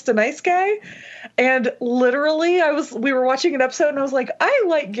actually just a nice guy. And literally, we were watching an episode, and I was like, I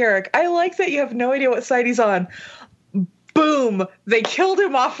like Garrick. I like that you have no idea what side he's on. Boom! They killed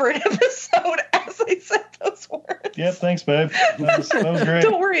him off for an episode as they said those words. Yep, thanks, babe. That was great.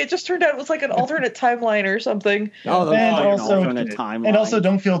 Don't worry, it just turned out it was like an alternate timeline or something. And also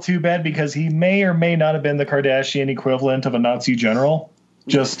don't feel too bad because he may or may not have been the Kardashian equivalent of a Nazi general.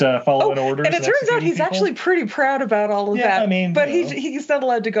 Just following orders. And it turns out he's actually pretty proud about all of that. I mean, but he's not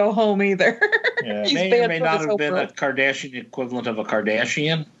allowed to go home either. Yeah. He may or may not have been a Kardashian equivalent of a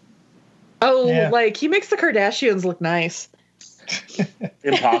Kardashian. Oh, like he makes the Kardashians look nice.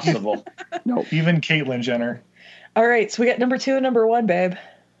 Impossible. No, even Caitlyn Jenner. All right, so we got number 2 and number 1, babe.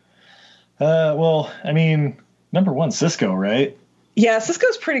 Well, I mean, number 1, Cisco, right? Yeah,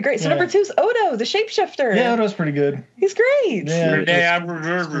 Cisco's pretty great. So number 2's Odo, the shapeshifter. Yeah, Odo's pretty good. He's great. Yeah,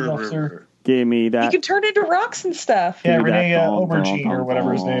 give me that. He can turn into rocks and stuff. Yeah, Renee Aubergine or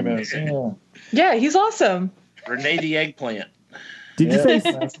whatever his name is. Yeah, he's awesome. Renee the eggplant.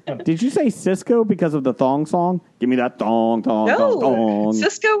 Did you say Cisco because of the thong song? Give me that thong, thong, thong, thong.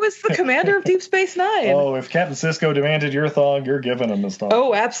 Cisco was the commander of Deep Space Nine. Oh, if Captain Cisco demanded your thong, you're giving him his thong.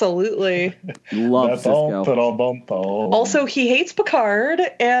 Oh, absolutely. Love Cisco. Also, he hates Picard,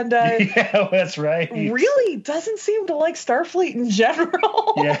 and yeah, that's right. Really doesn't seem to like Starfleet in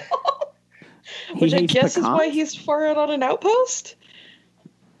general. Yeah. Which I guess is why he's far out on an outpost.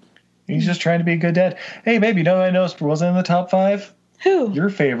 He's just trying to be a good dad. Hey, baby, you know who I noticed wasn't in the top 5? Who? Your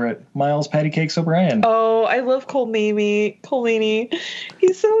favorite, Miles Patty Cakes O'Brien. Oh, I love Cole Meany.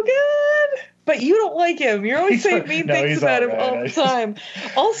 He's so good. But you don't like him. You're always saying mean things about him all the time.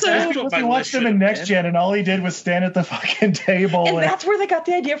 Also, we watched him in Next Gen, and all he did was stand at the fucking table. And that's where they got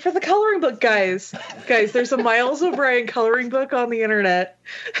the idea for the coloring book, guys. Guys, there's a Miles O'Brien coloring book on the internet.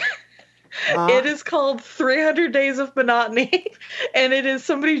 It is called 300 Days of Monotony, and it is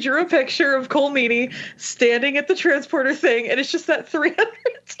somebody drew a picture of Cole Meany standing at the transporter thing, and it's just that 300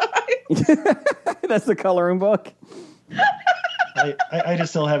 times. That's the coloring book. I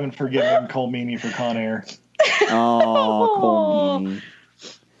just still haven't forgiven Cole Meany for Con Air. Oh, Cole Meany.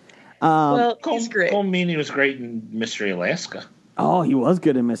 Well, he's great. Cole Meany was great in Mystery Alaska. Oh, he was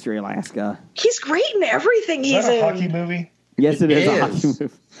good in Mystery Alaska. He's great in everything he's in. Is that a hockey movie? Yes, it is a hockey movie.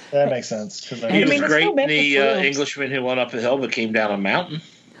 That makes sense. He was great in the Englishman Who Went Up a Hill but Came Down a Mountain.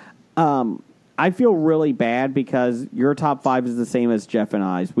 I feel really bad because your top 5 is the same as Jeff and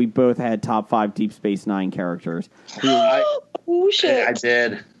I's. We both had top 5 Deep Space Nine characters. Oh shit! I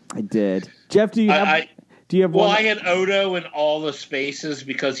did. Jeff, do you have one? Well, I had Odo in all the spaces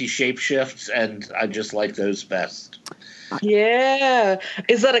because he shapeshifts, and I just like those best. Yeah.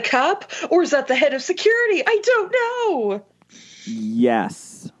 Is that a cop or is that the head of security? I don't know.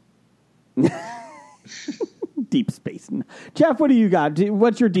 Yes. Deep Space. Jeff, what do you got?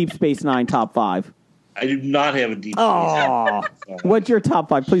 What's your Deep Space Nine top 5? I do not have a Deep Space Nine. What's your top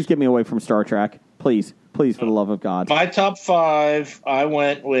 5? Please get me away from Star Trek. Please, for the love of God. My top 5, I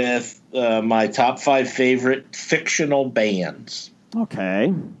went with my top 5 favorite fictional bands.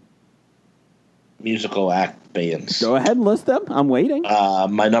 Okay. Musical act bands. Go ahead and list them. I'm waiting.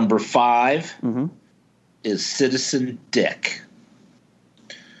 My number 5 is Citizen Dick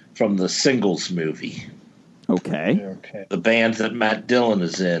from the Singles movie. Okay. The band that Matt Dillon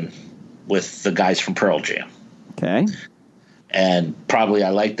is in with the guys from Pearl Jam. Okay. And probably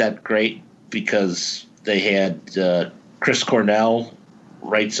I like that great because they had Chris Cornell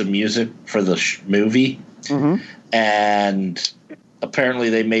write some music for the movie. And apparently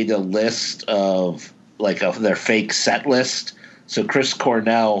they made a list of their fake set list. So Chris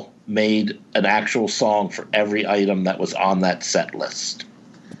Cornell made an actual song for every item that was on that set list.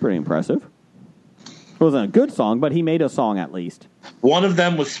 It's pretty impressive. It wasn't a good song, but he made a song at least. One of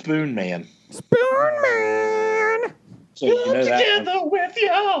them was Spoon Man. Spoon Man! So you know together with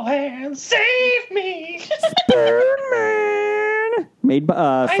your hands, save me! Spoon Man! Made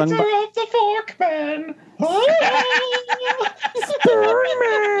by, sung by... up the fork, man! Spoon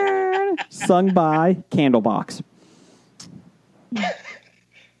Man! Sung by Candlebox.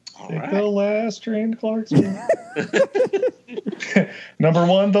 Take the last train to Clarksville. Number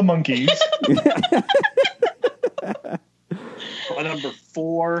 1, the Monkees. My number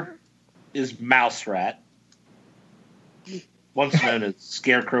 4 is Mouse Rat, once known as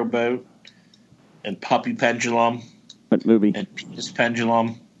Scarecrow Boat and Puppy Pendulum. What movie? And Penis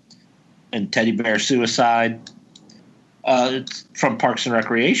Pendulum and Teddy Bear Suicide. It's from Parks and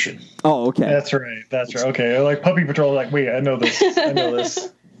Recreation. Oh, okay. That's right. Okay, like Puppy Patrol. Like, wait, I know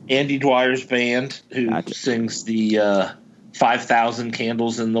this. Andy Dwyer's band, who sings the 5,000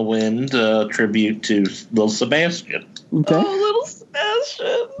 Candles in the Wind tribute to Little Sebastian. Okay. Oh, Little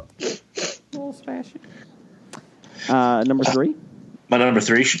Sebastian. Number 3? My number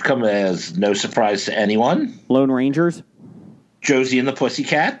 3 should come as no surprise to anyone. Lone Rangers. Josie and the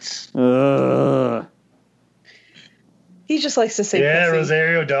Pussycats. He just likes to say pussy.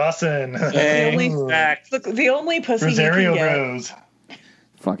 Rosario Dawson. The only pussy Rosario he can Bros.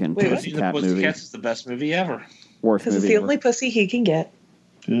 Fucking Josie and the Pussycat movie. Pussycats is the best movie ever. Worst movie Because it's the ever. only pussy he can get.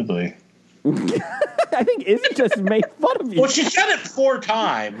 Goodly. I think Izzy just made fun of you. Well, she said it 4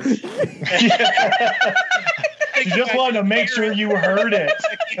 times. She just wanted to make sure you heard it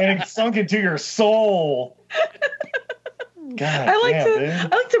and it sunk into your soul. God, I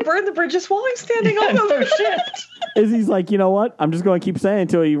like to burn the bridges while I'm standing on them. No shit. Izzy's like, you know what? I'm just going to keep saying it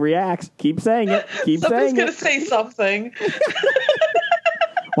until he reacts. Keep saying it. Somebody's going to say something.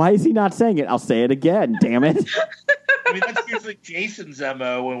 Why is he not saying it? I'll say it again. Damn it. I mean, that's usually Jason's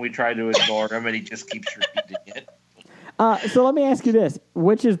MO when we try to ignore him, and he just keeps repeating it. So let me ask you this.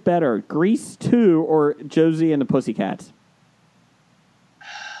 Which is better, Grease 2 or Josie and the Pussycats?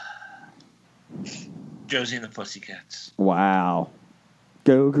 Josie and the Pussycats. Wow.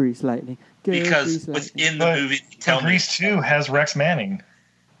 Go Grease Lightning. Go Because Grease Lightning. within the movie, they tell me Grease 2 has Rex Manning.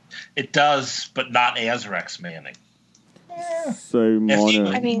 it does, but not as Rex Manning. So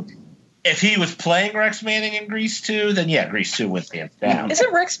mono. I mean, If he was playing Rex Manning in Grease 2, then yeah, Grease 2 went hands down.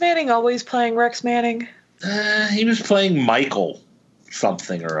 isn't Rex Manning always playing Rex Manning? He was playing Michael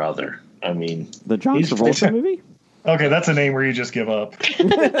something or other. I mean, The John Travolta movie? Okay, that's a name where you just give up.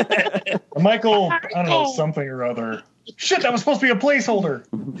 Michael, I don't know, something or other. Shit, that was supposed to be a placeholder.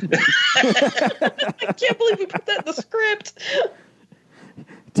 I can't believe we put that in the script.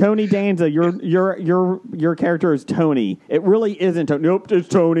 Tony Danza, your character is Tony. It really isn't Tony. Nope, it's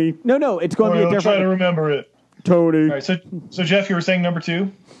Tony. No, it's going to be a I'll different. try to remember it. Tony. All right, so Jeff, you were saying number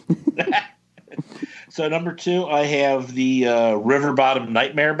 2? so number 2, I have the River Bottom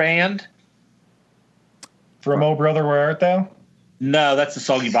Nightmare Band. From Oh Brother, Where Art Thou? No, that's the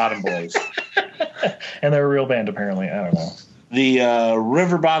Soggy Bottom Boys. And they're a real band, apparently. I don't know. The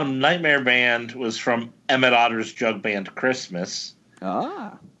River Bottom Nightmare Band was from Emmett Otter's Jug Band Christmas.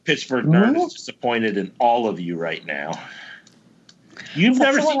 Ah. Pittsburgh Nerd is disappointed in all of you right now. You've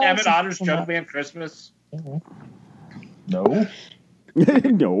never seen Emmett Otter's Jug Band Christmas? No.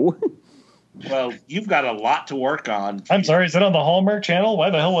 No. Well, you've got a lot to work on. I'm sorry, is it on the Hallmark Channel?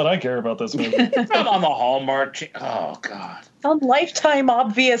 Why the hell would I care about this movie? It's not on the Hallmark. Oh, God. On Lifetime,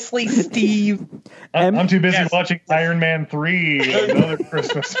 obviously, Steve. I'm too busy Yes. watching Iron Man 3 and other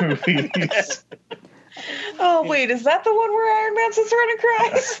Christmas movies. Oh, wait, is that the one where Iron Man sits around and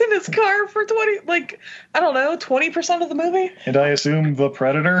cries in his car for 20% of the movie? And I assume The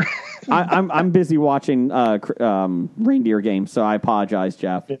Predator? I'm busy watching Reindeer Games, so I apologize,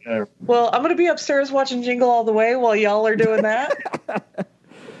 Jeff. Yeah. Well, I'm going to be upstairs watching Jingle All the Way while y'all are doing that.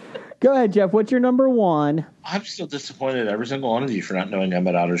 Go ahead, Jeff. What's your number 1? I'm still disappointed at every single one of you for not knowing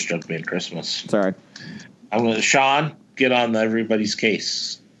Emmett Otter's Jug Band Christmas. Sorry. I'm going to, Sean, get on everybody's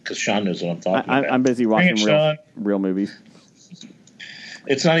case. Because Sean knows what I'm talking about. I'm busy watching Bring it, real movies.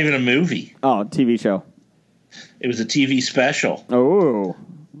 It's not even a movie. Oh, TV show. It was a TV special Oh.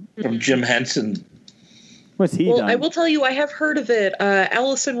 from Jim Henson. What's he Well, done? I will tell you, I have heard of it.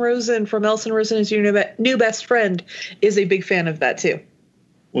 Allison Rosen from Allison Rosen is Your New Best Friend is a big fan of that, too.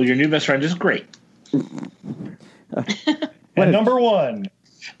 Well, Your New Best Friend is great. And number 1.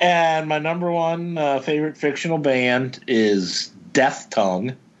 And my number 1 favorite fictional band is Death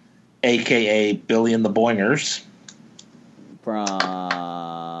Tongue, a.k.a. Billy and the Boingers. From...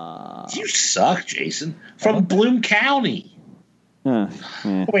 You suck, Jason. From Bloom County. Yeah.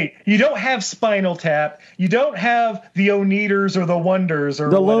 Wait, you don't have Spinal Tap. You don't have the Oneaters or the Wonders or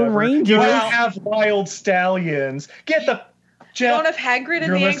The Lone whatever. Rangers. You Well- don't have Wild Stallions. Get the... Jeff, Don't have Hagrid and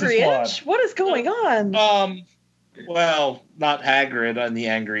your the list is Angry flawed. Inch? What is going on? Well, not Hagrid on the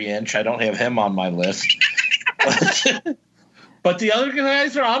Angry Inch. I don't have him on my list. But the other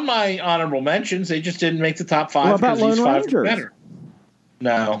guys are on my honorable mentions. They just didn't make the top 5 What about because these Lone 5 are Rangers? better.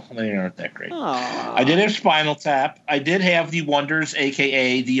 No, they aren't that great. Aw. I did have Spinal Tap. I did have the Wonders,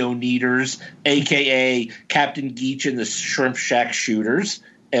 a.k.a. the Oneaters, a.k.a. Captain Geach and the Shrimp Shack Shooters,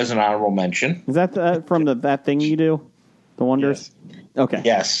 as an honorable mention. Is that from that thing you do? The Wonders? Yes. Okay.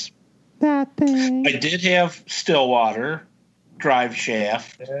 Yes. That thing. I did have Stillwater, Drive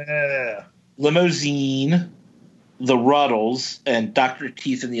Shaft, Yeah. Limousine, The Ruddles, and Dr.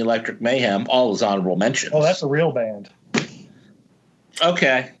 Teeth and the Electric Mayhem, all as honorable mentions. Oh, that's a real band.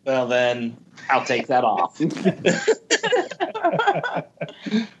 Okay, well then I'll take that off.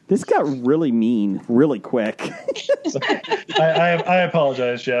 This got really mean really quick. I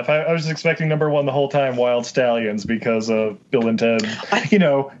apologize, Jeff. I was expecting number 1 the whole time, Wild Stallions, because of Bill and Ted,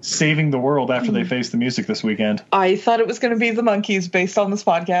 saving the world after they faced the music this weekend. I thought it was going to be the Monkees based on this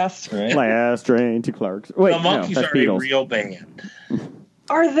podcast. Right? Last train to Clark's. Wait, The Monkees no, that's are a Beatles. real band.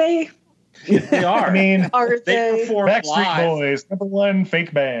 Are they? They are. I mean, Are they they? perform Backstreet live. Boys, number 1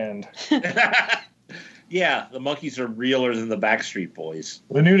 fake band. Yeah, the Monkees are realer than the Backstreet Boys.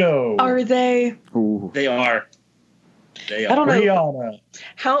 Lanudo. Are they? Ooh. They are. They are. I don't know.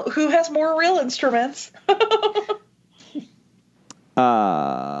 Rihanna. Who has more real instruments?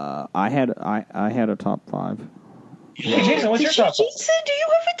 I had a top 5. Hey, Jason, what's your top 5? Jason, do you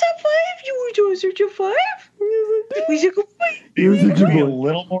have a top 5? You do your top 5? Was you Could you be a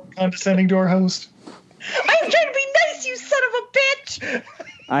little more condescending to our host? I'm trying to be nice, you son of a bitch!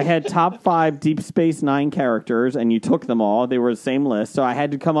 I had top 5 Deep Space Nine characters, and you took them all. They were the same list, so I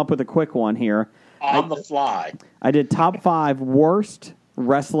had to come up with a quick one here. On the fly. I did top 5 worst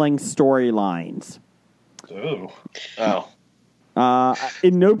wrestling storylines. Oh. Oh.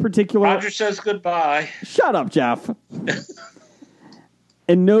 In no particular... Roger says goodbye. Shut up, Jeff.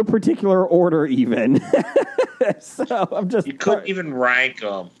 in no particular order, even. So I'm just. You couldn't even rank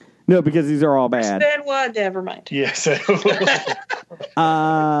them. No, because these are all bad. Benoit, never mind. Yes.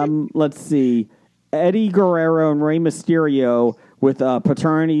 Let's see. Eddie Guerrero and Rey Mysterio with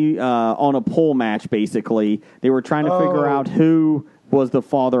paternity on a pole match, basically. They were trying to figure out who was the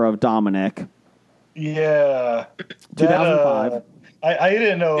father of Dominic. Yeah. 2005. I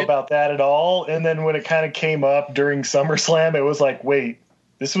didn't know about that at all. And then when it kind of came up during SummerSlam, it was like, wait,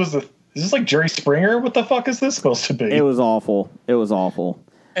 is this like Jerry Springer? What the fuck is this supposed to be? It was awful.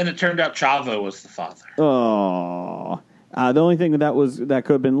 And it turned out Chavo was the father. Oh. The only thing that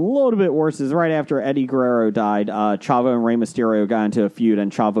could have been a little bit worse is right after Eddie Guerrero died, Chavo and Rey Mysterio got into a feud,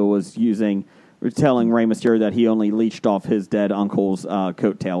 and Chavo was telling Rey Mysterio that he only leached off his dead uncle's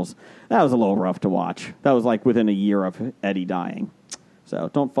coattails. That was a little rough to watch. That was like within a year of Eddie dying. So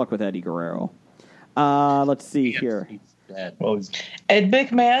don't fuck with Eddie Guerrero. Let's see here. He's dead. Well, Ed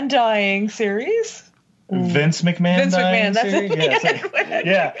McMahon dying series. Vince McMahon dying. That's it.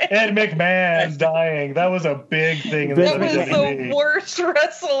 Yeah, Ed McMahon dying. That was a big thing. That was the worst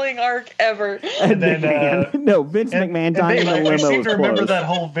wrestling arc ever. And then Vince McMahon dying in the limo. I seem to remember close. that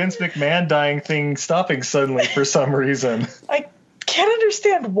whole Vince McMahon dying thing stopping suddenly for some reason. I can't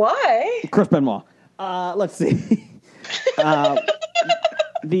understand why. Chris Benoit. Let's see.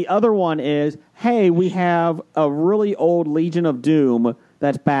 The other one is, hey, we have a really old Legion of Doom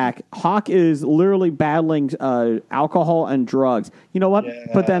that's back. Hawk is literally battling alcohol and drugs. You know what? Yeah.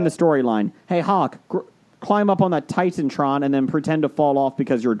 Put that in the storyline. Hey, Hawk, climb up on that Titantron and then pretend to fall off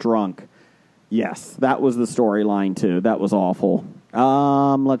because you're drunk. Yes, that was the storyline, too. That was awful.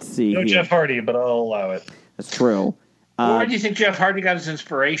 Let's see. No here. Jeff Hardy, but I'll allow it. That's true. Where do you think Jeff Hardy got his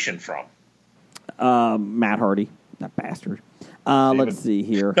inspiration from? Matt Hardy. That bastard. Let's see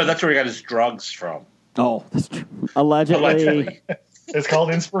here. No, that's where he got his drugs from. Oh, that's true. Allegedly. It's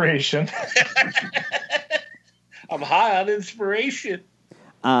called inspiration. I'm high on inspiration.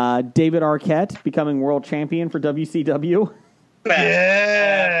 David Arquette becoming world champion for WCW.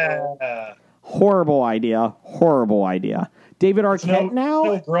 Yeah. Horrible idea. David Arquette now?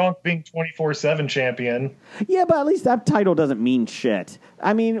 No Gronk being 24/7 champion. Yeah, but at least that title doesn't mean shit.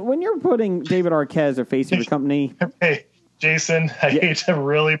 I mean, when you're putting David Arquette as a face of your company... Hey, Jason, I hate to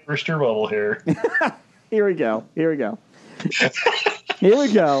really burst your bubble here. Here we go. WCW.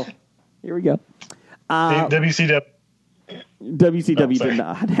 WCW did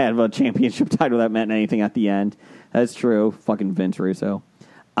not have a championship title that meant anything at the end. That's true. Fucking Vince Russo.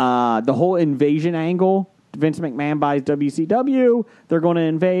 The whole invasion angle, Vince McMahon buys WCW, they're going to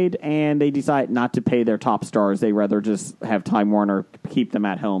invade, and they decide not to pay their top stars. They rather just have Time Warner keep them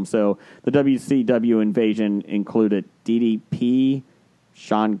at home. So the WCW invasion included DDP,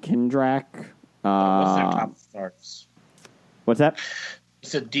 Sean Kindrak. Was their top stars. What's that? He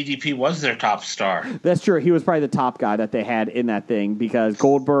said DDP was their top star. That's true. He was probably the top guy that they had in that thing because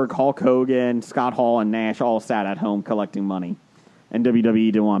Goldberg, Hulk Hogan, Scott Hall, and Nash all sat at home collecting money. And WWE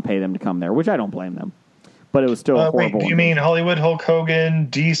didn't want to pay them to come there, which I don't blame them. But it was still a horrible. Wait, do you mean Hollywood Hulk Hogan,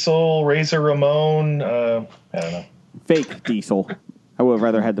 Diesel, Razor Ramon? I don't know. Fake Diesel. I would have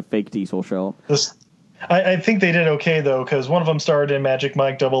rather had the fake Diesel show up. I think they did okay, though, because one of them starred in Magic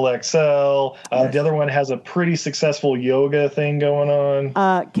Mike XXL. The other one has a pretty successful yoga thing going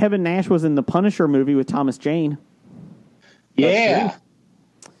on. Kevin Nash was in the Punisher movie with Thomas Jane. Yeah.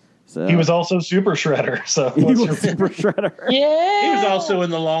 So, he was also Super Shredder. So he was Super Shredder. Yeah. He was also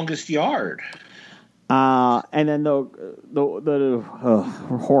in The Longest Yard. And then the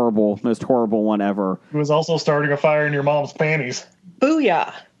most horrible one ever. He was also starting a fire in your mom's panties.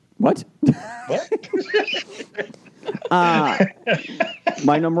 Booyah. What?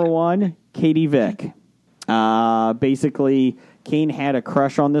 My number one, Katie Vick. Basically, Kane had a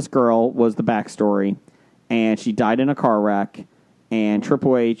crush on this girl, was the backstory, and she died in a car wreck, and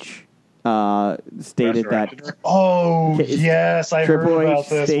Triple H stated that... Oh, yes, I heard about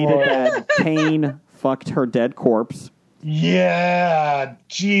this stated one. that Kane fucked her dead corpse. Yeah,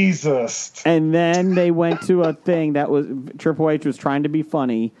 Jesus. And then they went to a thing that was... Triple H was trying to be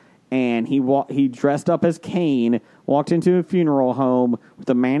funny, and he dressed up as Kane, walked into a funeral home with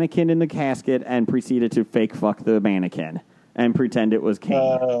a mannequin in the casket, and proceeded to fake fuck the mannequin and pretend it was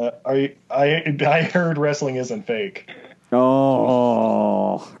Kane. I heard wrestling isn't fake.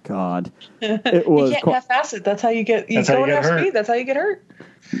 Oh God! It was. You can't half-ass it. That's how you get. That's how you get hurt. Speed. That's how you get hurt.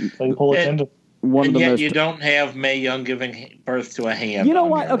 So you pull a tendon. One of the yet most. You don't have Mae Young giving birth to a hand. You know on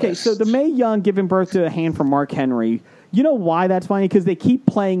what? your Okay, list. so the Mae Young giving birth to a hand from Mark Henry. You know why that's funny? Because they keep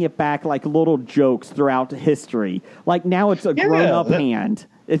playing it back like little jokes throughout history. Like now it's a grown-up hand.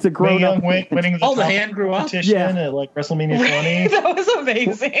 It's a grown up. Mae Young winning the hand grew up competition at like WrestleMania 20. That was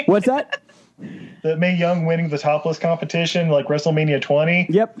amazing. What's that? The Mae Young winning the topless competition like WrestleMania 20.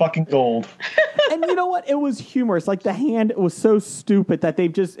 Yep. Fucking gold. And you know what? It was humorous. Like the hand was so stupid that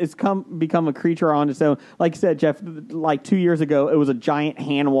it's become a creature on its own. Like you said, Jeff, like 2 years ago, it was a giant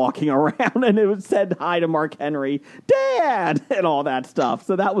hand walking around, and it was said hi to Mark Henry, Dad, and all that stuff.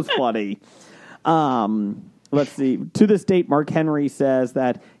 So that was funny. Let's see. To this date, Mark Henry says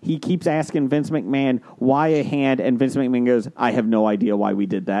that he keeps asking Vince McMahon why a hand, and Vince McMahon goes, "I have no idea why we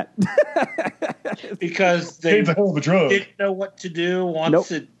did that." Because they It's a hell of a drug. didn't know what to do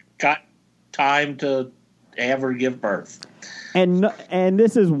once it got time to have her give birth. And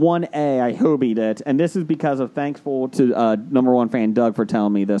this is 1A. I hobied it, and this is because of thankful to number one fan Doug for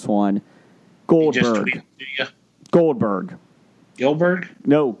telling me this one. He just Goldberg. tweeted to you. Goldberg. Gilbert?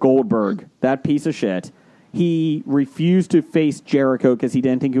 No, Goldberg. That piece of shit. He refused to face Jericho because he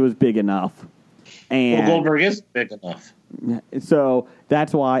didn't think he was big enough. And Well, Goldberg is big enough. so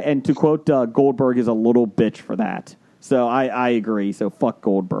that's why, and to quote Doug, Goldberg is a little bitch for that. So I agree. So fuck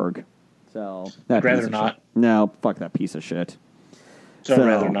Goldberg. So that I'd rather piece of not. shit. No, fuck that piece of shit. So I'd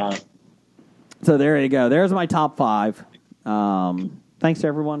rather not. So there you go. There's my top 5. Thanks to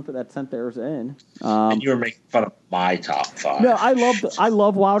everyone that sent theirs in. And you were making fun of my top 5. No, I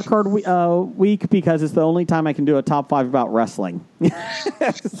love Wild Card Week because it's the only time I can do a top 5 about wrestling.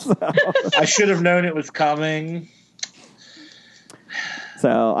 So, I should have known it was coming.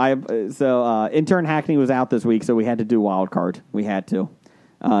 intern Hackney was out this week, so we had to do Wild Card. We had to.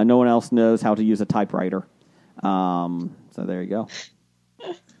 No one else knows how to use a typewriter. So there you go.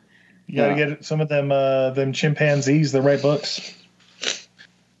 You got to get some of them chimpanzees the right books.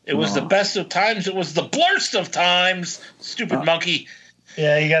 It was the best of times. It was the blurst of times. Stupid monkey.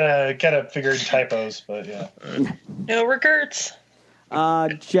 Yeah, you gotta figure in typos, but yeah. No regrets.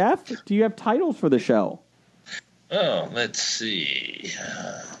 Jeff, do you have titles for the show? Oh, let's see.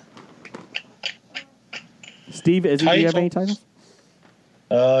 Steve, do you have any titles?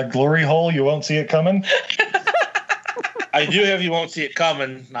 Glory hole, you won't see it coming. I do have You Won't See It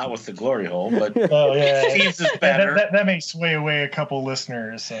Coming, not with the glory hole, but Oh yeah, Steve's is better. that may sway away a couple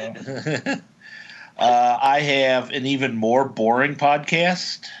listeners. So. I have An Even More Boring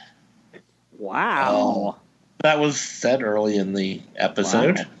Podcast. Wow. That was said early in the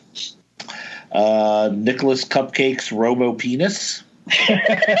episode. Wow. Nicholas Cupcake's Robo Penis.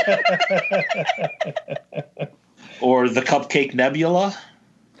 Or The Cupcake Nebula.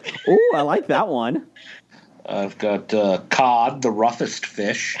 Ooh, I like that one. I've got Cod, the roughest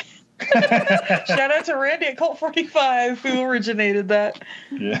fish. Shout out to Randy at Colt 45 who originated that.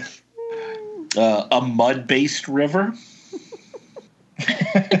 Yeah. A mud-based river. I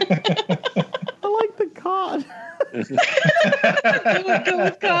like the cod. Go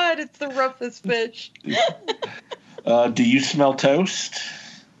with God, it's the roughest fish. Do You Smell Toast?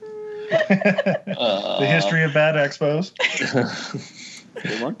 The History of Bad Expos.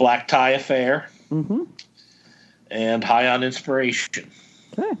 Black Tie Affair. Mm-hmm. And High on Inspiration.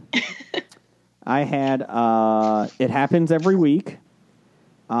 Okay. I had It Happens Every Week.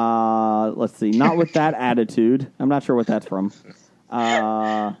 Let's see. Not With That Attitude. I'm not sure what that's from.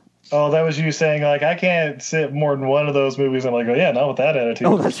 Oh, that was you saying, like, I can't sit more than one of those movies. I'm like, oh, yeah, not with that attitude.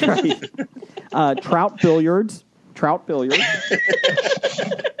 Oh, that's right. Trout Billiards.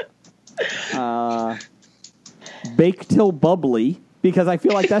 Bake Till Bubbly, because I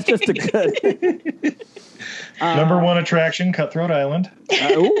feel like that's just a good... Number one attraction, Cutthroat Island.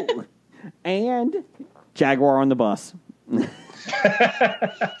 Ooh. And Jaguar on the Bus.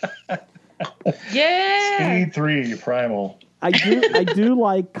 Yeah. Speed 3, Primal. I do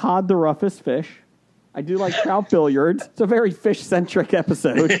like Cod the Roughest Fish. I do like Trout Billiards. It's a very fish-centric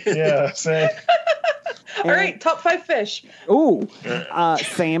episode. Yeah, say. All right, top 5 fish. Ooh.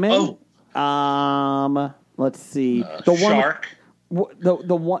 Salmon. Oh. Let's see. Shark.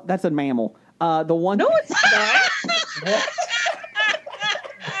 The one that's a mammal. The one. No, it's not.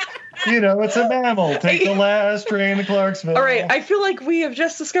 You know, it's a mammal. Take the last train to Clarksville. All right, I feel like we have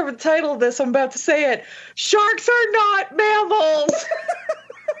just discovered the title of this. I'm about to say it. Sharks are not mammals.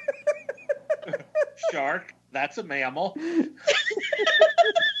 Shark. That's a mammal.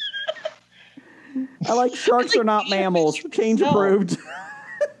 I like sharks are not mammals. Change approved.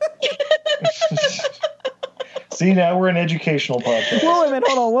 See, now we're an educational podcast. Well, wait a minute,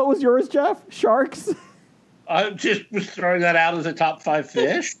 hold on. What was yours, Jeff? Sharks? I just was throwing that out as a top 5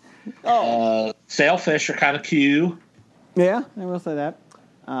 fish. Oh. Sailfish are kind of cute. Yeah, I will say that.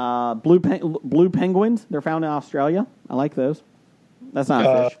 Blue penguins. They're found in Australia. I like those. That's not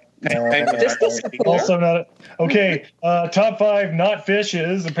a fish. Also not okay. Top 5 not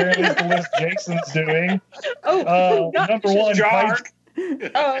fishes. Apparently, it's the list Jason's doing. Number 1, shark.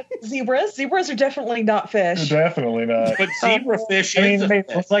 Zebras. Zebras are definitely not fish. Definitely not. But zebrafish is a it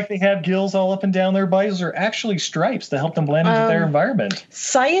fish. looks like they have gills all up and down their bodies, are actually stripes to help them blend into their environment.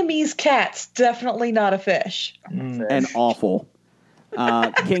 Siamese cats, definitely not a fish. And awful.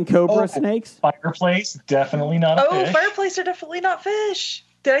 King cobra snakes? Fireplace, definitely not a fish. Fireplace are definitely not fish.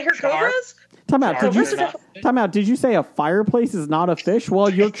 Did I hear cobras? Time out. Did you say a fireplace is not a fish? Well,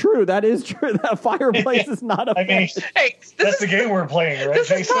 you're true. That is true. That fireplace is not a fish. Hey, that's the game we're playing, right, This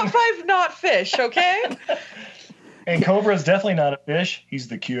Jason? is top 5 not fish, okay? And cobra is definitely not a fish. He's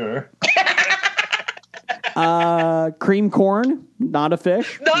the cure. Cream corn, not a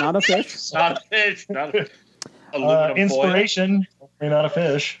fish. Not a fish. Not a fish. Not a aluminum inspiration, not a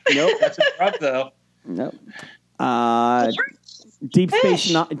fish. Nope, that's a drug though. Nope. Deep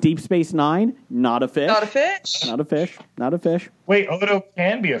Space Nine, not a fish. Not a fish. Not a fish. Not a fish. Wait, Odo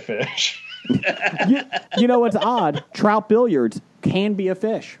can be a fish. You know what's odd? Trout billiards can be a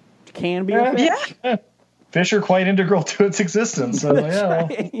fish. Can be a fish. Yeah. Fish are quite integral to its existence. So, That's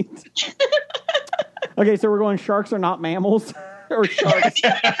right. Okay, so we're going sharks are not mammals, or sharks,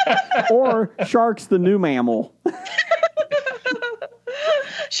 or sharks the new mammal.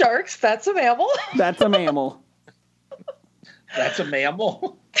 Sharks, that's a mammal. That's a mammal. That's a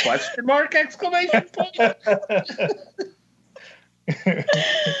mammal? Question mark, exclamation point.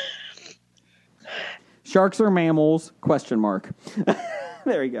 Sharks are mammals, question mark.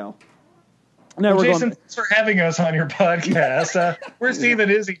 There you go. No, well, Jason, thanks for having us on your podcast. We're Steve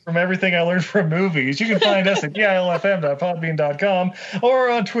and Izzy from Everything I Learned from Movies. You can find us at eilfm.podbean.com or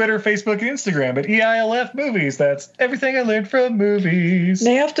on Twitter, Facebook, and Instagram at EILF Movies. That's Everything I Learned from Movies.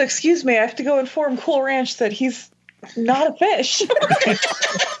 Now you have to excuse me. I have to go inform Cool Ranch that he's not a fish.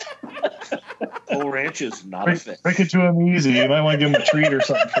 Cool Ranch is not a fish. Break it to him easy. You might want to give him a treat or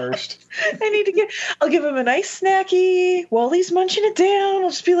something first. I'll give him a nice snacky while he's munching it down.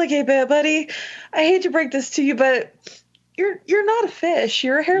 I'll just be like, hey, buddy, I hate to break this to you, but you're not a fish.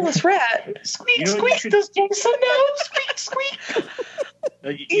 You're a hairless rat. Squeak, squeak, does Jason know? Squeak, squeak.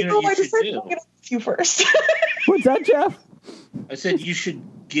 I decided to get with you first. What's that, Jeff? I said you should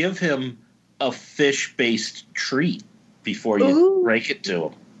give him a fish-based treat before you break it to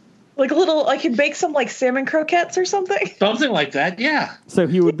him. Like a little, I could bake some like salmon croquettes or something. Something like that, yeah. So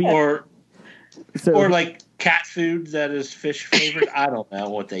he would be, or like cat food that is fish flavored. I don't know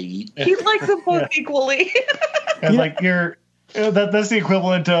what they eat. He likes them both equally. And like that's the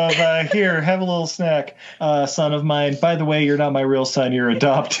equivalent of here, have a little snack, son of mine. By the way, you're not my real son; you're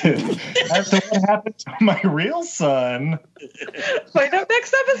adopted. As to what happened to my real son, find out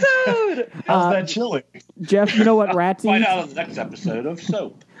next episode. How's that chili, Jeff? You know what rats eat? Find out on the next episode of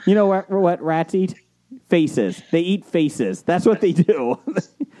Soap. You know what rats eat? Faces. They eat faces. That's what they do.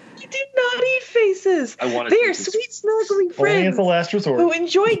 You do not eat faces. They are sweet, snuggly friends. Only at the last resort. Who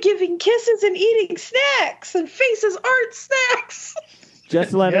enjoy giving kisses and eating snacks. And faces aren't snacks.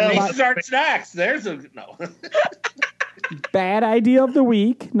 Just let faces aren't snacks. There's a no. Bad idea of the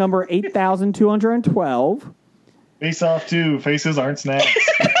week, number 8,212. Face off too. Faces aren't snacks.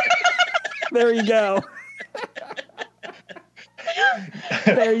 There you go.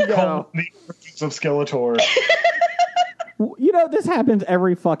 There you go. Of Skeletor. You know, this happens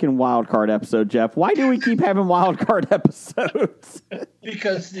every fucking wild card episode, Jeff. Why do we keep having wild card episodes?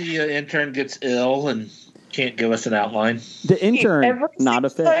 Because the intern gets ill and can't give us an outline. The intern, not a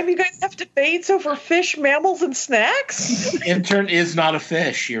fish. Every time you guys have debates over fish, mammals, and snacks? Intern is not a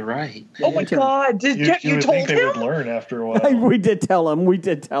fish. You're right. Oh my God. You told think him? they would learn after a while. We did tell him. We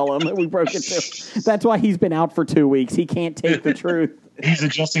broke it to him. That's why he's been out for 2 weeks. He can't take the truth. He's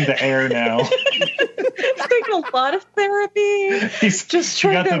adjusting to air now. He's taking a lot of therapy. He's just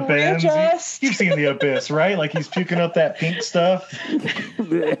trying to readjust. You've seen The Abyss, right? Like he's puking up that pink stuff.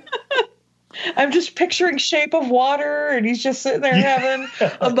 I'm just picturing Shape of Water, and he's just sitting there having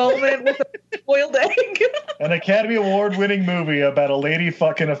a moment with a boiled egg. An Academy Award-winning movie about a lady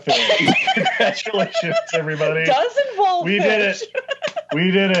fucking a fish. Congratulations, everybody. Does involve We fish. did it. We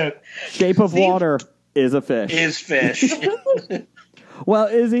did it. Shape of Water is a fish. Is fish. Well,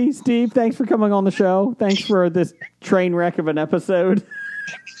 Izzy, Steve, thanks for coming on the show. Thanks for this train wreck of an episode.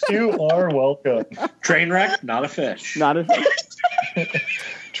 You are welcome. Train wreck, not a fish. Not a fish.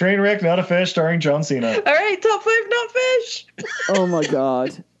 Trainwreck, Not a Fish, starring John Cena. All right, top 5 not fish. Oh my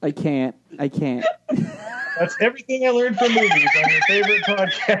God. I can't. That's everything I learned from movies on your favorite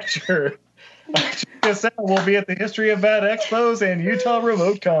podcatcher. Check us out. We'll be at the History of Bad Expos and Utah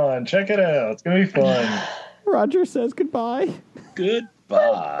Remote Con. Check it out. It's going to be fun. Roger says goodbye. Goodbye.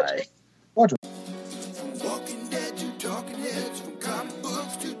 Bye. From Walking Dead to Talking Heads, from comic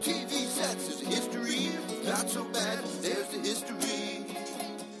books to TV sets, there's a history. Not so bad, there's the history.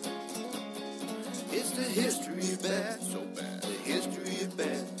 It's the history of bad, so bad. The history of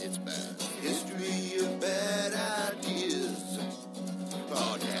bad, it's bad. History of bad ideas.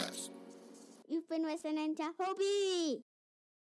 Podcast. You've been listening to Hobie.